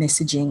much of that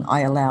messaging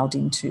I allowed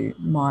into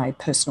my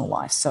personal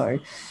life. So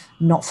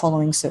not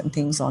following certain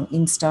things on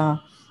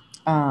Insta,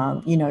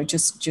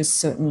 just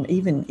certain,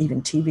 even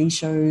TV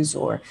shows,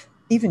 or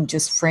even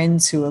just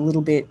friends who are a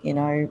little bit,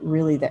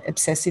 really that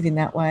obsessive in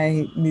that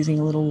way, moving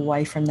a little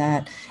away from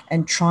that,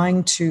 and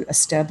trying to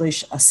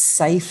establish a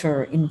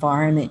safer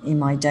environment in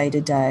my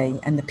day-to-day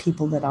and the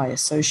people that I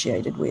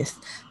associated with,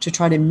 to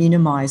try to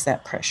minimize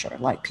that pressure.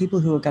 Like people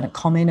who are going to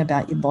comment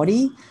about your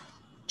body,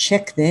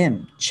 check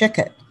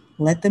it,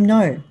 let them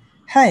know,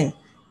 hey,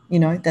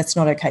 that's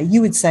not okay.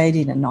 You would say it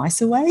in a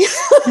nicer way.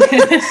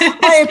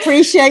 I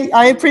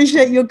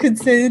appreciate your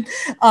concern.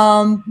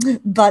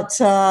 But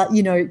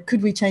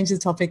could we change the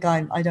topic?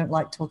 I don't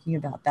like talking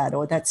about that,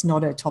 or that's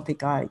not a topic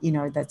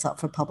that's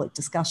up for public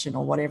discussion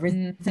or whatever.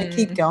 If they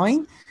keep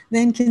going,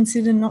 then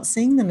consider not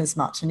seeing them as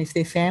much. And if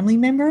they're family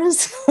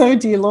members, oh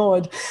dear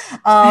Lord,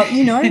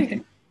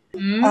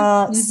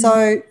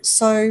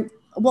 So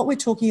what we're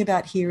talking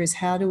about here is,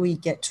 how do we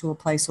get to a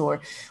place, or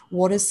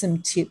what are some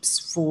tips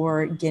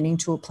for getting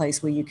to a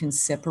place where you can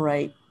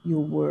separate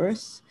your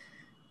worth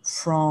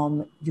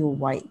from your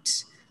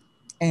weight?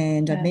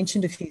 And I've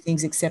mentioned a few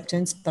things,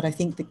 acceptance, but I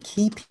think the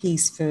key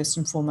piece first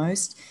and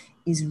foremost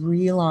is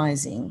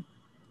realizing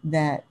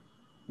that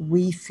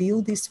we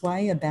feel this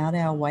way about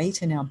our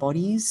weight and our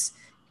bodies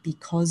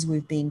because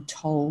we've been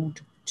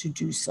told to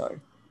do so.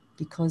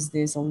 Because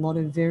there's a lot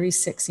of very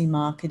sexy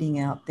marketing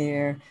out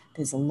there.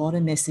 There's a lot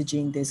of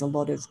messaging. There's a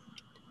lot of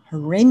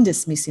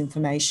horrendous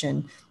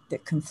misinformation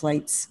that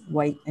conflates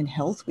weight and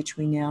health, which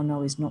we now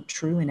know is not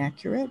true and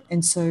accurate.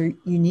 And so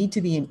you need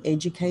to be an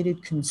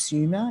educated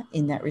consumer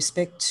in that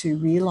respect to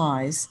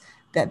realize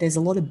that there's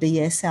a lot of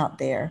BS out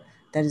there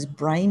that has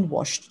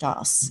brainwashed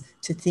us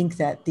to think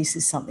that this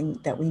is something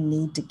that we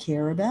need to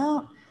care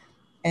about.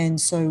 And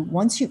so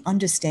once you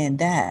understand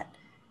that,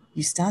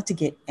 you start to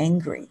get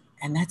angry.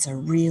 And that's a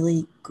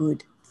really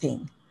good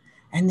thing.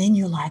 And then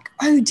you're like,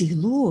 oh, dear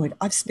Lord,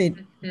 I've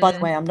spent, by the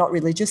way, I'm not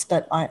religious,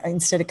 but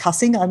instead of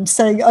cussing, I'm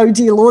saying, oh,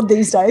 dear Lord,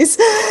 these days.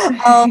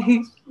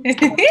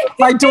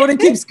 My daughter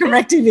keeps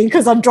correcting me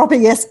because I'm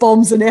dropping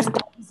S-bombs and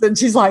F-bombs, and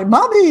she's like,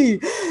 Mummy.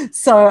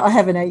 So I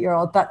have an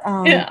 8-year-old. But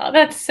yeah,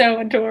 that's so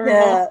adorable.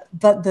 Yeah,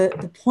 but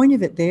the point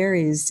of it there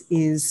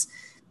is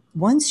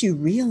once you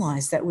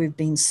realize that we've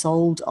been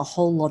sold a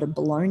whole lot of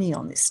baloney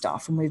on this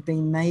stuff, and we've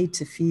been made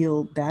to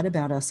feel bad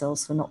about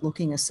ourselves for not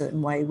looking a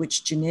certain way,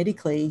 which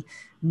genetically,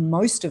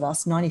 most of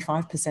us,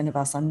 95% of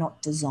us, are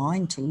not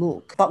designed to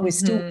look, but we're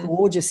still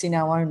gorgeous in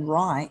our own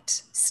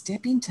right.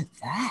 Step into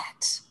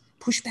that.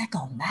 Push back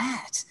on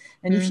that.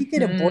 And if you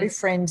get a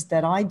boyfriend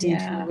that I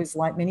did, who was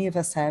like many of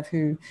us have,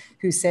 who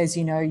says,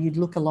 you'd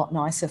look a lot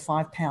nicer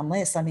 5 pounds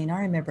less. I mean,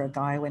 I remember a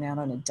guy I went out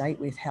on a date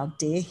with, how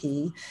dare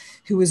he,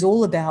 who was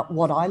all about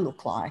what I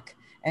look like.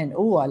 And,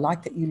 oh, I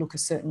like that you look a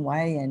certain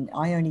way, and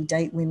I only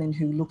date women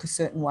who look a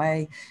certain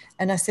way.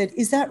 And I said,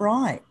 is that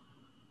right?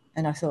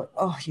 And I thought,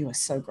 oh, you are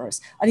so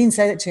gross. I didn't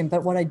say that to him,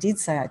 but what I did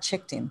say, I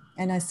checked him.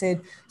 And I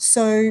said,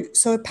 so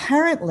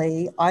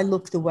apparently I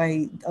look the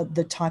way,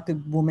 the type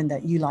of woman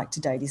that you like to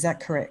date. Is that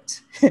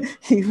correct?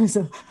 He was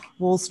a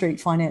Wall Street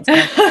finance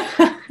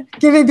guy.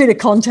 Give me a bit of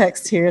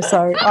context here.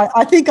 So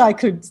I think I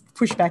could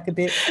push back a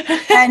bit.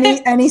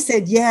 And he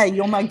said, yeah,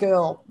 you're my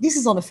girl. This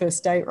is on a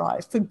first date,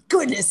 right? For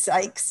goodness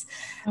sakes.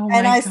 Oh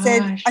and I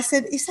gosh.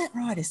 said, is that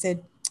right? I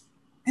said,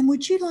 and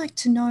would you like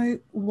to know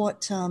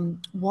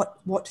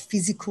what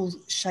physical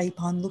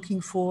shape I'm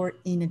looking for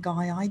in a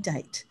guy I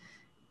date?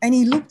 And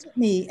he looked at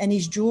me, and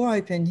his jaw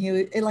opened. He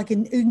was like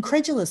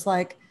incredulous,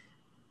 like,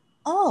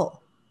 oh,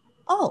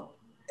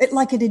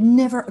 it had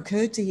never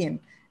occurred to him.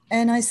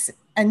 And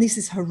this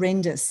is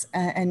horrendous.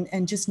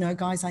 And just know,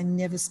 guys, I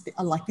never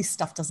like, this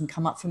stuff doesn't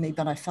come up for me,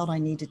 but I felt I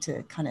needed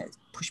to kind of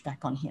push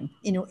back on him,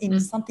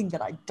 in something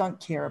that I don't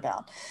care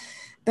about.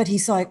 But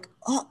he's like,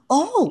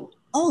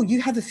 oh,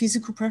 you have a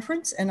physical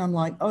preference? And I'm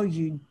like, oh,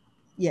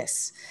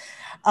 yes.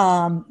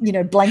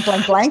 Blank,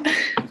 blank, blank.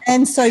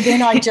 And so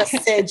then I just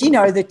said,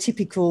 the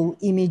typical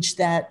image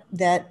that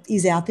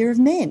is out there of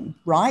men,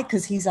 right?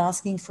 Because he's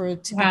asking for a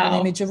typical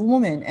image of a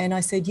woman. And I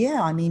said,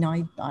 yeah, I mean,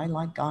 I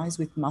like guys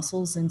with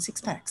muscles and six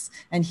packs.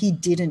 And he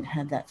didn't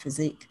have that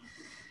physique.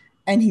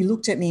 And he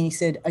looked at me and he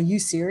said, are you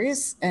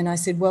serious? And I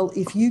said, well,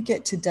 if you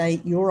get to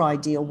date your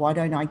ideal, why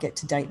don't I get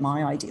to date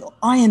my ideal?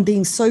 I am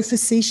being so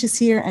facetious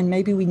here, and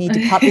maybe we need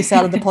to cut this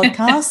out of the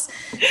podcast.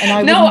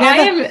 And I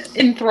am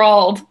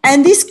enthralled.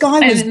 And this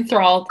guy was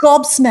enthralled,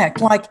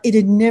 gobsmacked, like it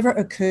had never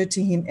occurred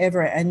to him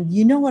ever. And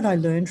you know what I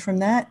learned from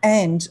that?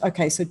 And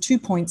okay, so 2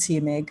 points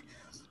here, Meg.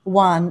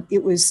 One,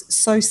 it was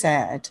so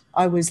sad.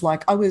 I was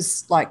like,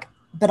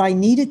 but I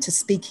needed to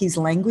speak his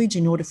language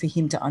in order for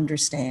him to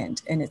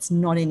understand. And it's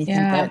not anything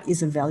that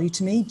is of value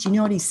to me. Do you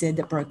know what he said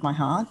that broke my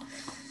heart?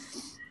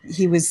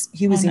 He was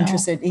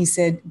interested. He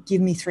said,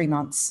 give me 3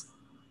 months.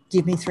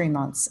 Give me 3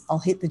 months. I'll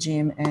hit the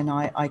gym and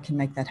I can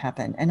make that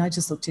happen. And I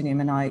just looked at him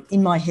and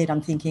in my head,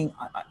 I'm thinking,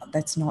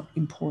 that's not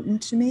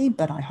important to me,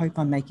 but I hope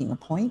I'm making a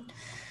point.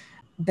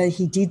 But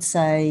he did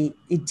say,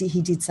 it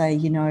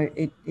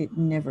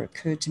never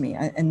occurred to me.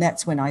 And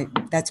that's when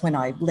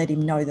I let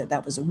him know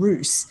that was a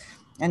ruse.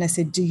 And I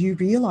said, do you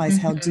realize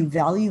how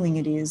devaluing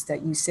it is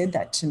that you said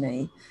that to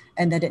me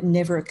and that it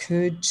never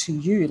occurred to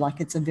you?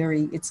 Like it's a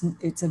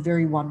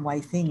very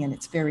one-way thing and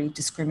it's very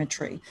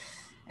discriminatory.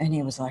 And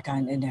he was like,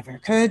 it never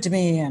occurred to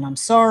me and I'm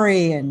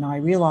sorry. And I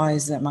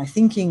realized that my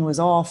thinking was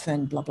off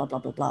and blah, blah, blah,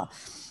 blah, blah.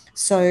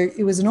 So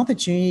it was an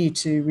opportunity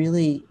to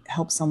really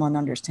help someone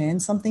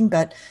understand something.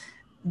 But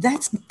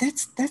that's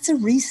a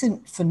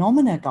recent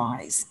phenomena,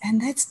 guys.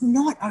 And that's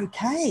not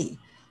okay,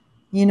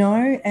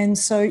 And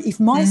so if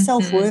my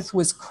self-worth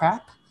was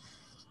crap,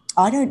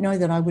 I don't know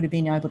that I would have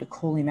been able to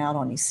call him out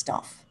on his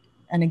stuff.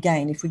 And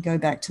again, if we go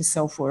back to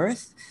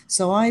self-worth,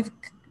 so I've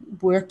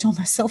worked on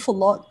myself a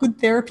lot. Good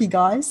therapy,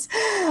 guys,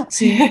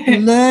 to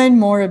learn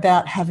more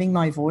about having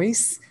my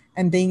voice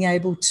and being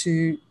able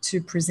to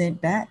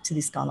present back to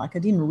this guy. Like I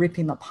didn't rip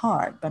him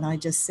apart, but I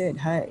just said,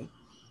 hey,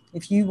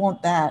 if you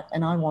want that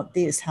and I want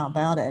this, how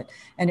about it?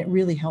 And it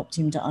really helped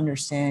him to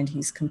understand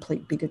his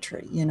complete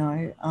bigotry,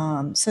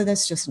 So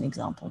that's just an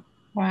example.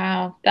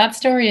 Wow, that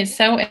story is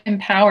so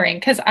empowering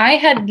because I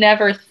had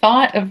never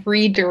thought of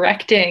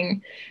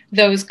redirecting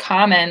those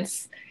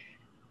comments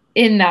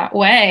in that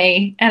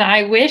way. And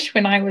I wish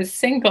when I was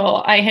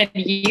single, I had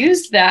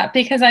used that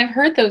because I've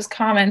heard those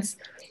comments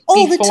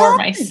before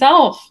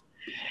myself.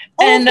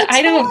 And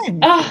I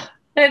don't,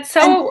 it's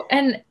so,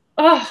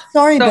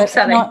 sorry, so but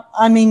upsetting.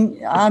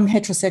 I'm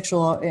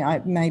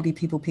heterosexual. Maybe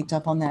people picked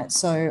up on that.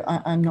 So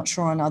I'm not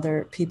sure on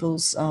other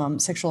people's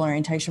sexual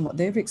orientation, what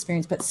they've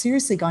experienced. But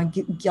seriously,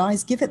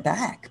 guys, give it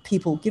back.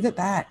 People, give it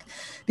back.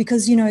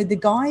 Because, the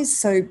guys,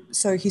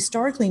 so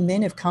historically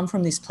men have come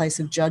from this place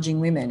of judging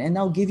women and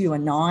they'll give you a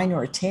 9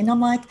 or a 10.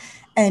 I'm like,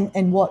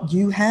 and what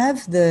you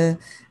have, the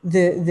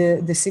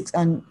 6,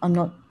 I'm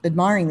not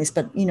admiring this,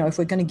 but, if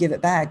we're going to give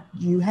it back,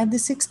 you have the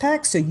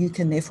 6-pack, so you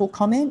can therefore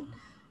comment.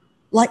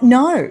 Like,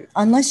 no,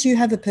 unless you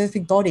have a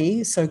perfect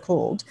body,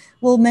 so-called,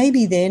 well,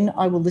 maybe then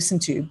I will listen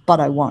to you, but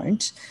I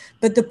won't.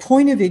 But the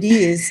point of it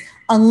is,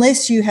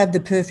 unless you have the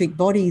perfect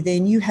body,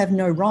 then you have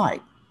no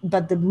right.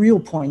 But the real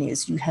point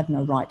is you have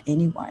no right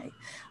anyway.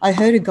 I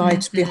heard a guy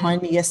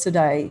behind me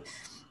yesterday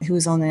who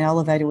was on the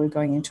elevator. We were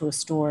going into a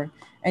store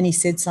and he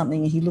said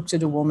something and he looked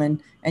at a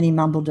woman and he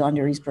mumbled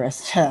under his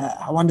breath,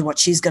 I wonder what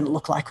she's going to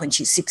look like when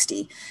she's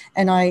 60.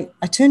 And I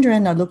turned around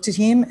and I looked at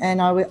him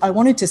and I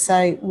wanted to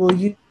say, well,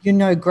 you're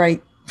no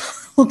great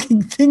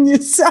looking thing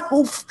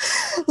yourself.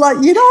 Like,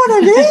 you know what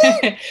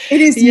I mean?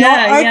 It is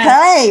not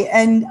okay.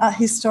 Yeah. And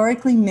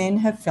historically men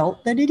have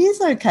felt that it is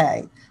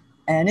okay.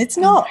 And it's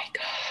not. Oh my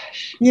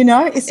gosh.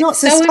 It's not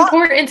so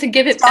important to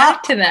give it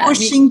back to them.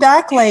 Pushing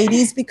back,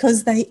 ladies,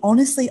 because they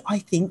honestly, I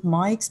think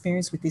my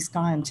experience with this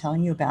guy I'm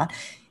telling you about,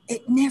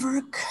 it never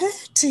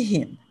occurred to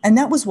him. And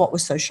that was what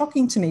was so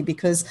shocking to me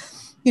because,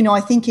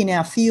 I think in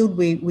our field,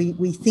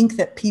 we think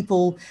that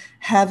people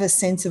have a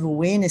sense of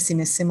awareness in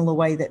a similar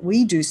way that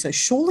we do. So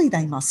surely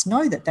they must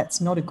know that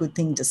that's not a good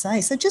thing to say.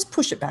 So just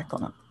push it back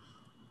on them.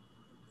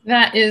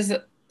 That is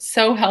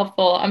so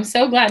helpful. I'm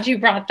so glad you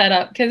brought that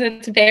up because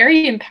it's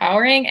very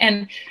empowering.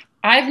 And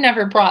I've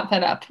never brought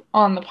that up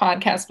on the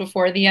podcast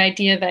before. The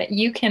idea that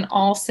you can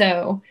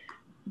also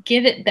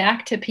give it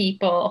back to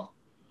people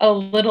a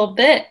little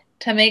bit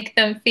to make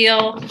them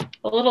feel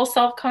a little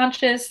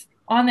self-conscious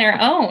on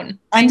their own.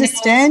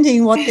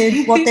 Understanding what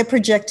they're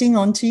projecting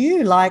onto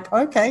you. Like,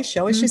 okay,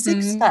 show us your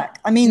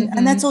 6-pack. I mean,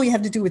 and that's all you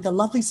have to do with a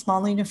lovely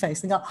smile on your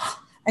face and go,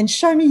 and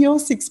show me your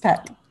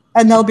 6-pack.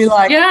 And they'll be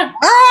like, yeah.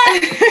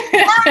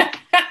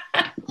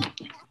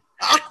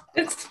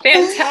 It's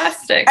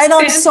fantastic. And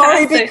I'm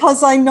sorry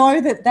because I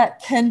know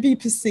that can be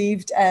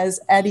perceived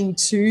as adding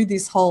to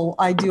this whole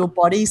ideal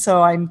body.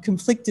 So I'm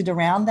conflicted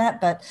around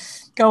that, but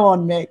go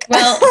on, Meg.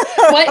 Well,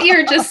 what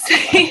you're just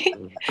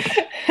saying,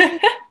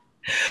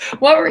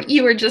 what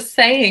you were just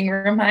saying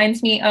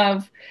reminds me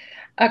of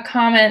a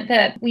comment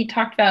that we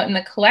talked about in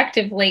the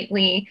collective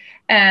lately.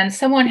 And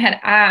someone had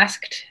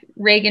asked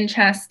Reagan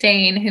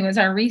Chastain, who was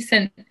our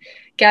recent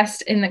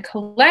guest in the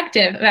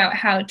collective, about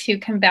how to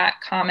combat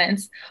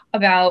comments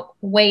about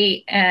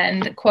weight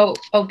and quote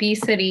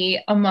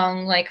obesity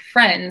among like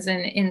friends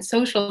and in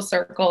social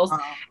circles.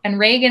 And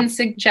Reagan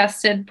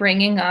suggested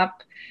bringing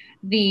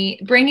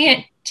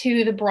it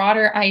to the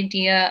broader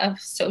idea of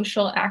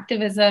social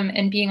activism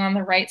and being on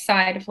the right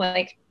side of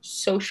like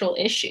social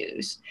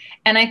issues.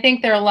 And I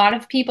think there are a lot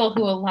of people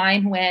who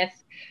align with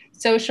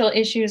social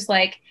issues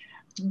like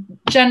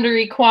gender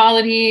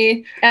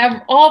equality,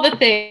 all the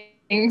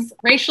things,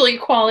 racial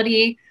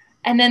equality,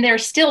 and then they're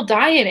still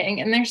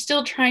dieting and they're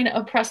still trying to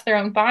oppress their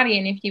own body.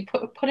 And if you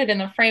put it in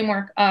the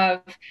framework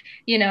of,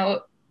 you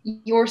know,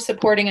 you're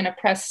supporting an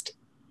oppressive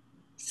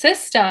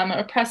system,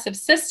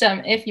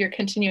 if you're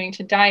continuing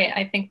to diet,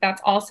 I think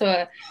that's also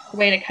a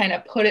way to kind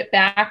of put it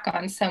back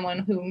on someone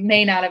who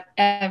may not have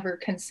ever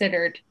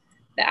considered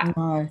that.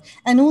 No.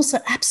 And also,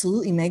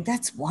 absolutely, Meg,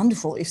 that's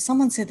wonderful. If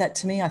someone said that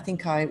to me, I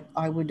think I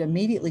would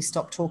immediately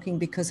stop talking,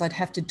 because I'd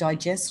have to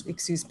digest,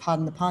 excuse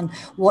pardon the pun,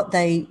 what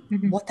they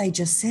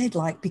just said,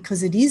 like,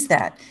 because it is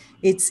that.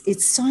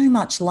 It's so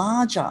much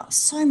larger,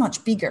 so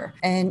much bigger.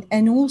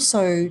 And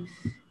also,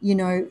 you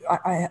know,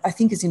 I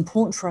think it's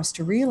important for us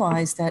to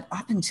realize that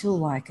up until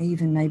like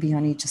even maybe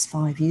only just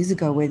 5 years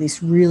ago, where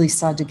this really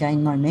started to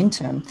gain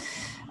momentum,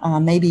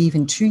 maybe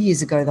even 2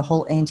 years ago, the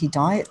whole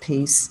anti-diet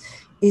piece,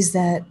 is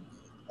that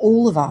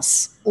all of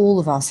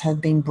us have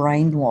been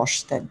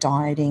brainwashed that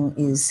dieting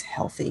is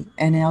healthy,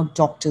 and our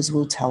doctors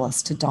will tell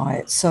us to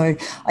diet. So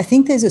I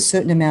think there's a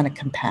certain amount of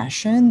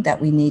compassion that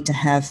we need to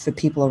have for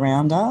people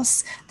around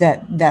us,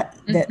 that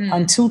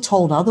until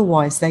told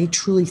otherwise, they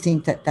truly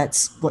think that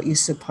that's what you're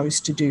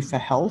supposed to do for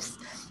health.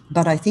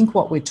 But I think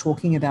what we're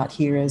talking about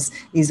here is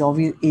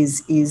obvious,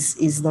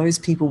 is those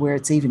people where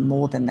it's even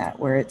more than that,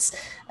 where it's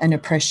an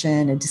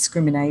oppression, a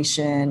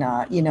discrimination,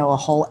 you know, a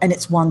whole, and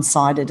it's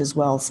one-sided as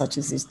well, such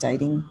as this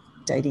dating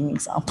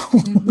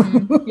example.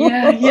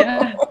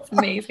 Yeah, it's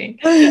amazing.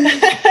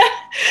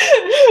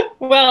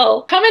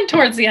 Well, coming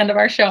towards the end of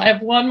our show, I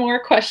have one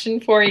more question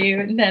for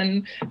you, and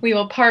then we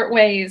will part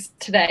ways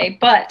today.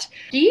 But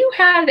do you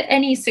have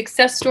any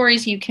success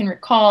stories you can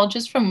recall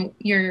just from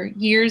your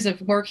years of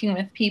working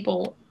with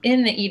people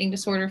in the eating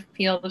disorder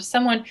field, of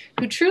someone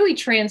who truly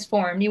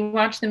transformed? You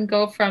watch them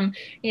go from,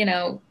 you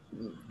know,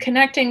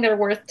 connecting their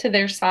worth to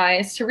their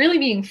size to really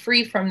being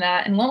free from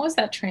that. And what was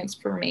that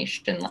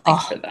transformation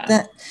like for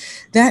them?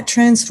 That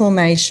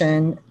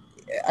transformation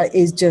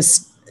is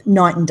just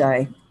night and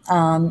day.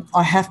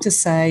 I have to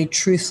say,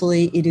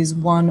 truthfully, it is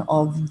one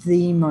of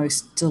the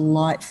most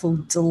delightful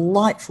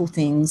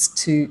things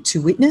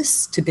to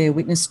witness, to bear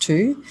witness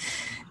to.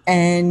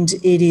 And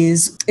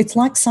it's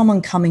like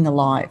someone coming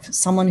alive,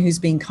 someone who's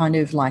been kind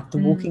of like the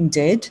Walking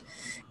Dead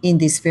in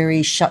this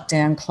very shut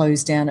down,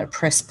 closed down,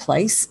 oppressed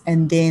place.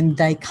 And then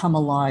they come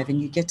alive,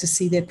 and you get to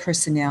see their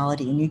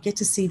personality, and you get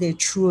to see their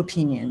true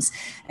opinions,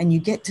 and you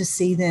get to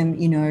see them,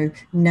 you know,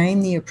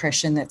 name the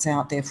oppression that's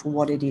out there for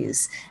what it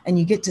is. And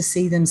you get to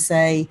see them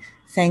say,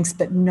 thanks,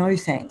 but no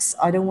thanks.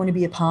 I don't want to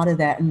be a part of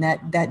that. And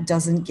that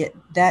doesn't get,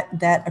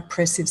 that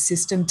oppressive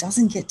system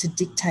doesn't get to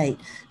dictate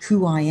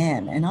who I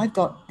am. And I've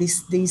got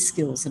these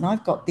skills, and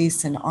I've got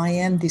this, and I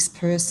am this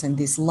person,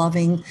 this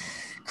loving,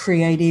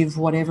 creative,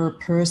 whatever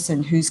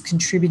person who's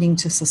contributing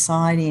to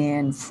society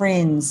and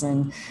friends.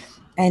 And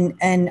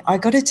I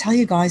got to tell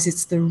you guys,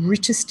 it's the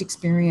richest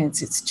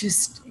experience. It's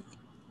just,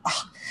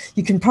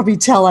 you can probably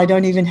tell I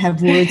don't even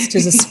have words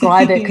to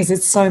describe it, because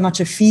it's so much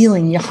a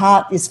feeling. Your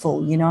heart is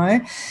full, you know.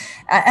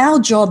 Our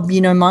job, you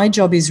know, my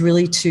job is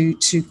really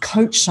to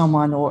coach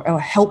someone or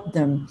help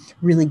them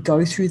really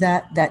go through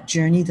that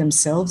journey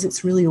themselves.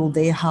 It's really all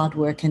their hard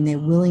work and their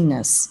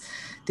willingness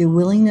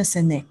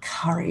and their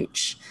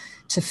courage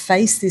to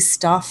face this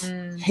stuff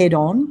head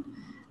on,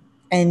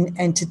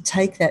 and to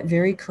take that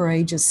very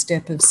courageous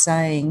step of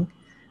saying,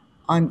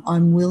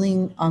 I'm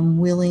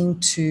willing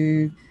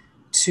to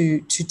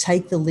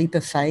take the leap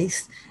of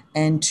faith,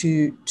 and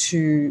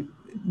to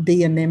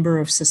be a member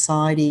of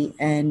society,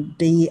 and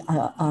be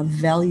a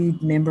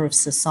valued member of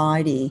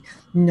society,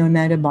 no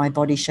matter my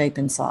body shape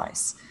and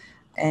size.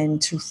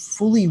 And to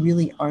fully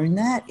really own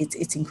that,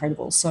 it's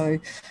incredible. So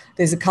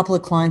there's a couple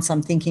of clients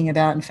I'm thinking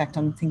about. In fact,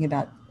 I'm thinking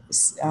about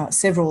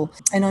several,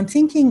 and I'm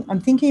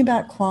thinking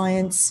about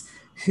clients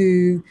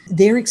who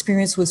their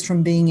experience was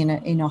from being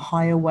in a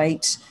higher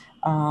weight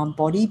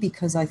body,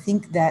 because I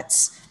think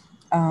that's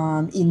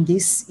in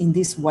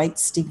this weight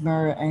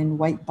stigma and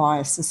weight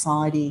bias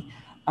society,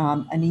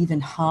 an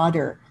even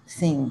harder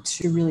thing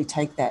to really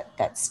take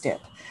that step.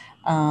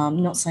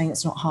 I'm not saying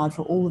it's not hard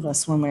for all of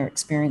us when we're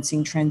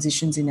experiencing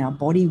transitions in our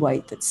body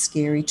weight that's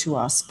scary to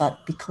us,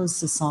 but because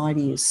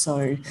society is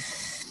so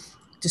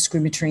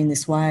discriminatory in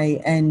this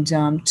way. And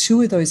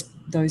two of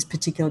those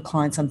particular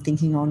clients I'm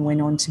thinking on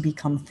went on to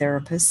become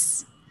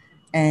therapists,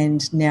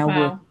 and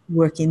now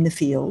work in the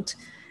field.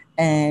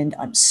 And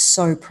I'm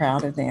so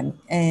proud of them.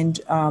 And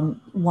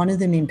one of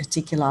them in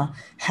particular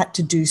had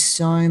to do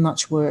so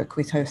much work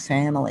with her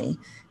family,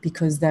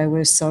 because they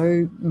were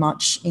so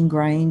much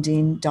ingrained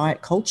in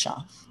diet culture.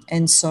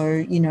 And so,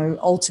 you know,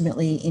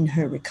 ultimately in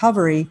her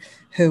recovery,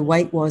 her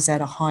weight was at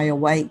a higher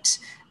weight.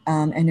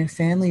 And her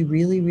family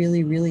really,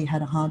 really, really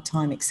had a hard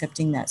time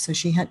accepting that. So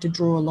she had to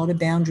draw a lot of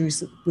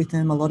boundaries with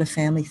them, a lot of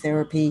family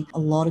therapy, a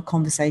lot of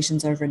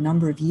conversations over a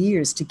number of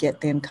years to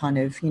get them kind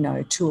of, you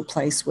know, to a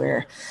place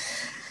where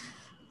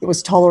it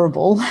was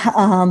tolerable.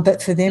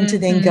 But for them to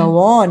then go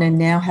on and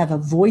now have a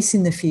voice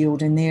in the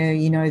field, and they're,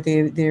 you know,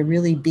 they're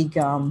really big,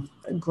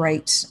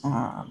 great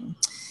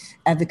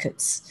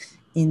advocates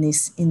in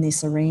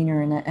this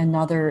arena.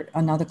 And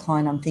another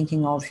client I'm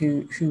thinking of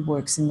who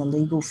works in the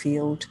legal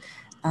field,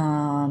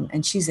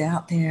 And she's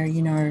out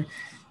there,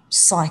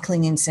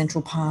 cycling in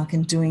Central Park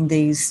and doing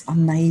these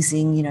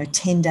amazing,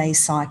 10-day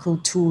cycle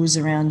tours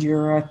around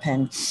Europe,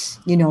 and,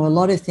 a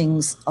lot of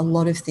things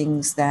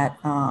that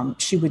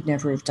she would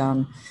never have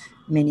done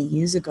many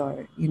years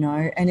ago,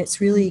 and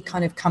it's really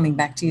kind of coming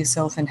back to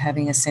yourself and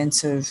having a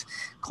sense of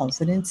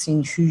confidence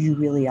in who you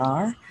really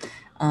are.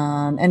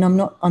 And I'm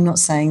not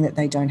saying that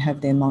they don't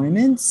have their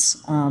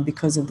moments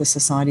because of the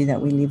society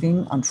that we live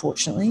in,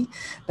 unfortunately.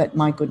 But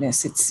my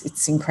goodness,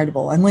 it's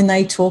incredible. And when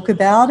they talk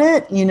about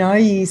it,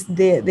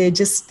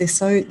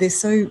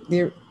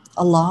 they're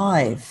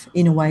alive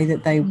in a way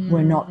that they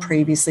were not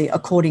previously,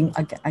 according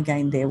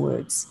again their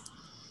words.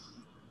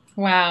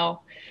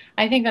 Wow,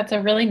 I think that's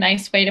a really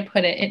nice way to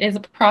put it. It is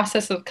a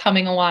process of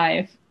coming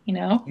alive.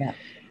 Yeah.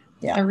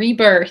 A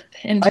rebirth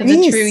into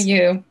the true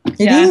you.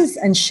 It is,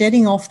 and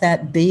shedding off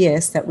that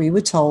BS that we were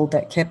told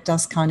that kept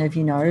us kind of,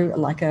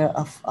 like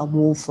a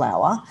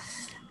wallflower,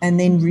 and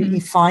then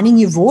finding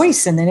your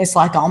voice, and then it's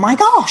like, oh my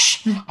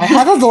gosh, I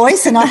have a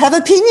voice and I have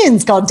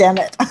opinions, God damn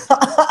it.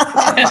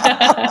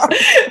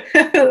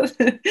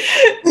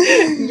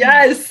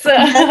 Yes.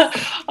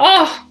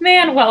 Oh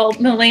man, well,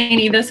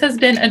 Melanie, this has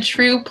been a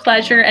true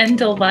pleasure and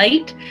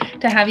delight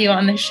to have you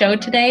on the show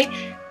today.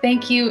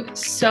 Thank you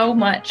so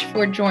much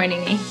for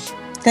joining me.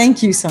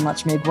 Thank you so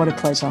much, Meg. What a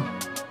pleasure.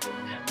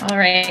 All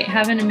right.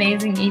 Have an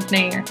amazing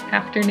evening or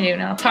afternoon.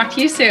 I'll talk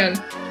to you soon.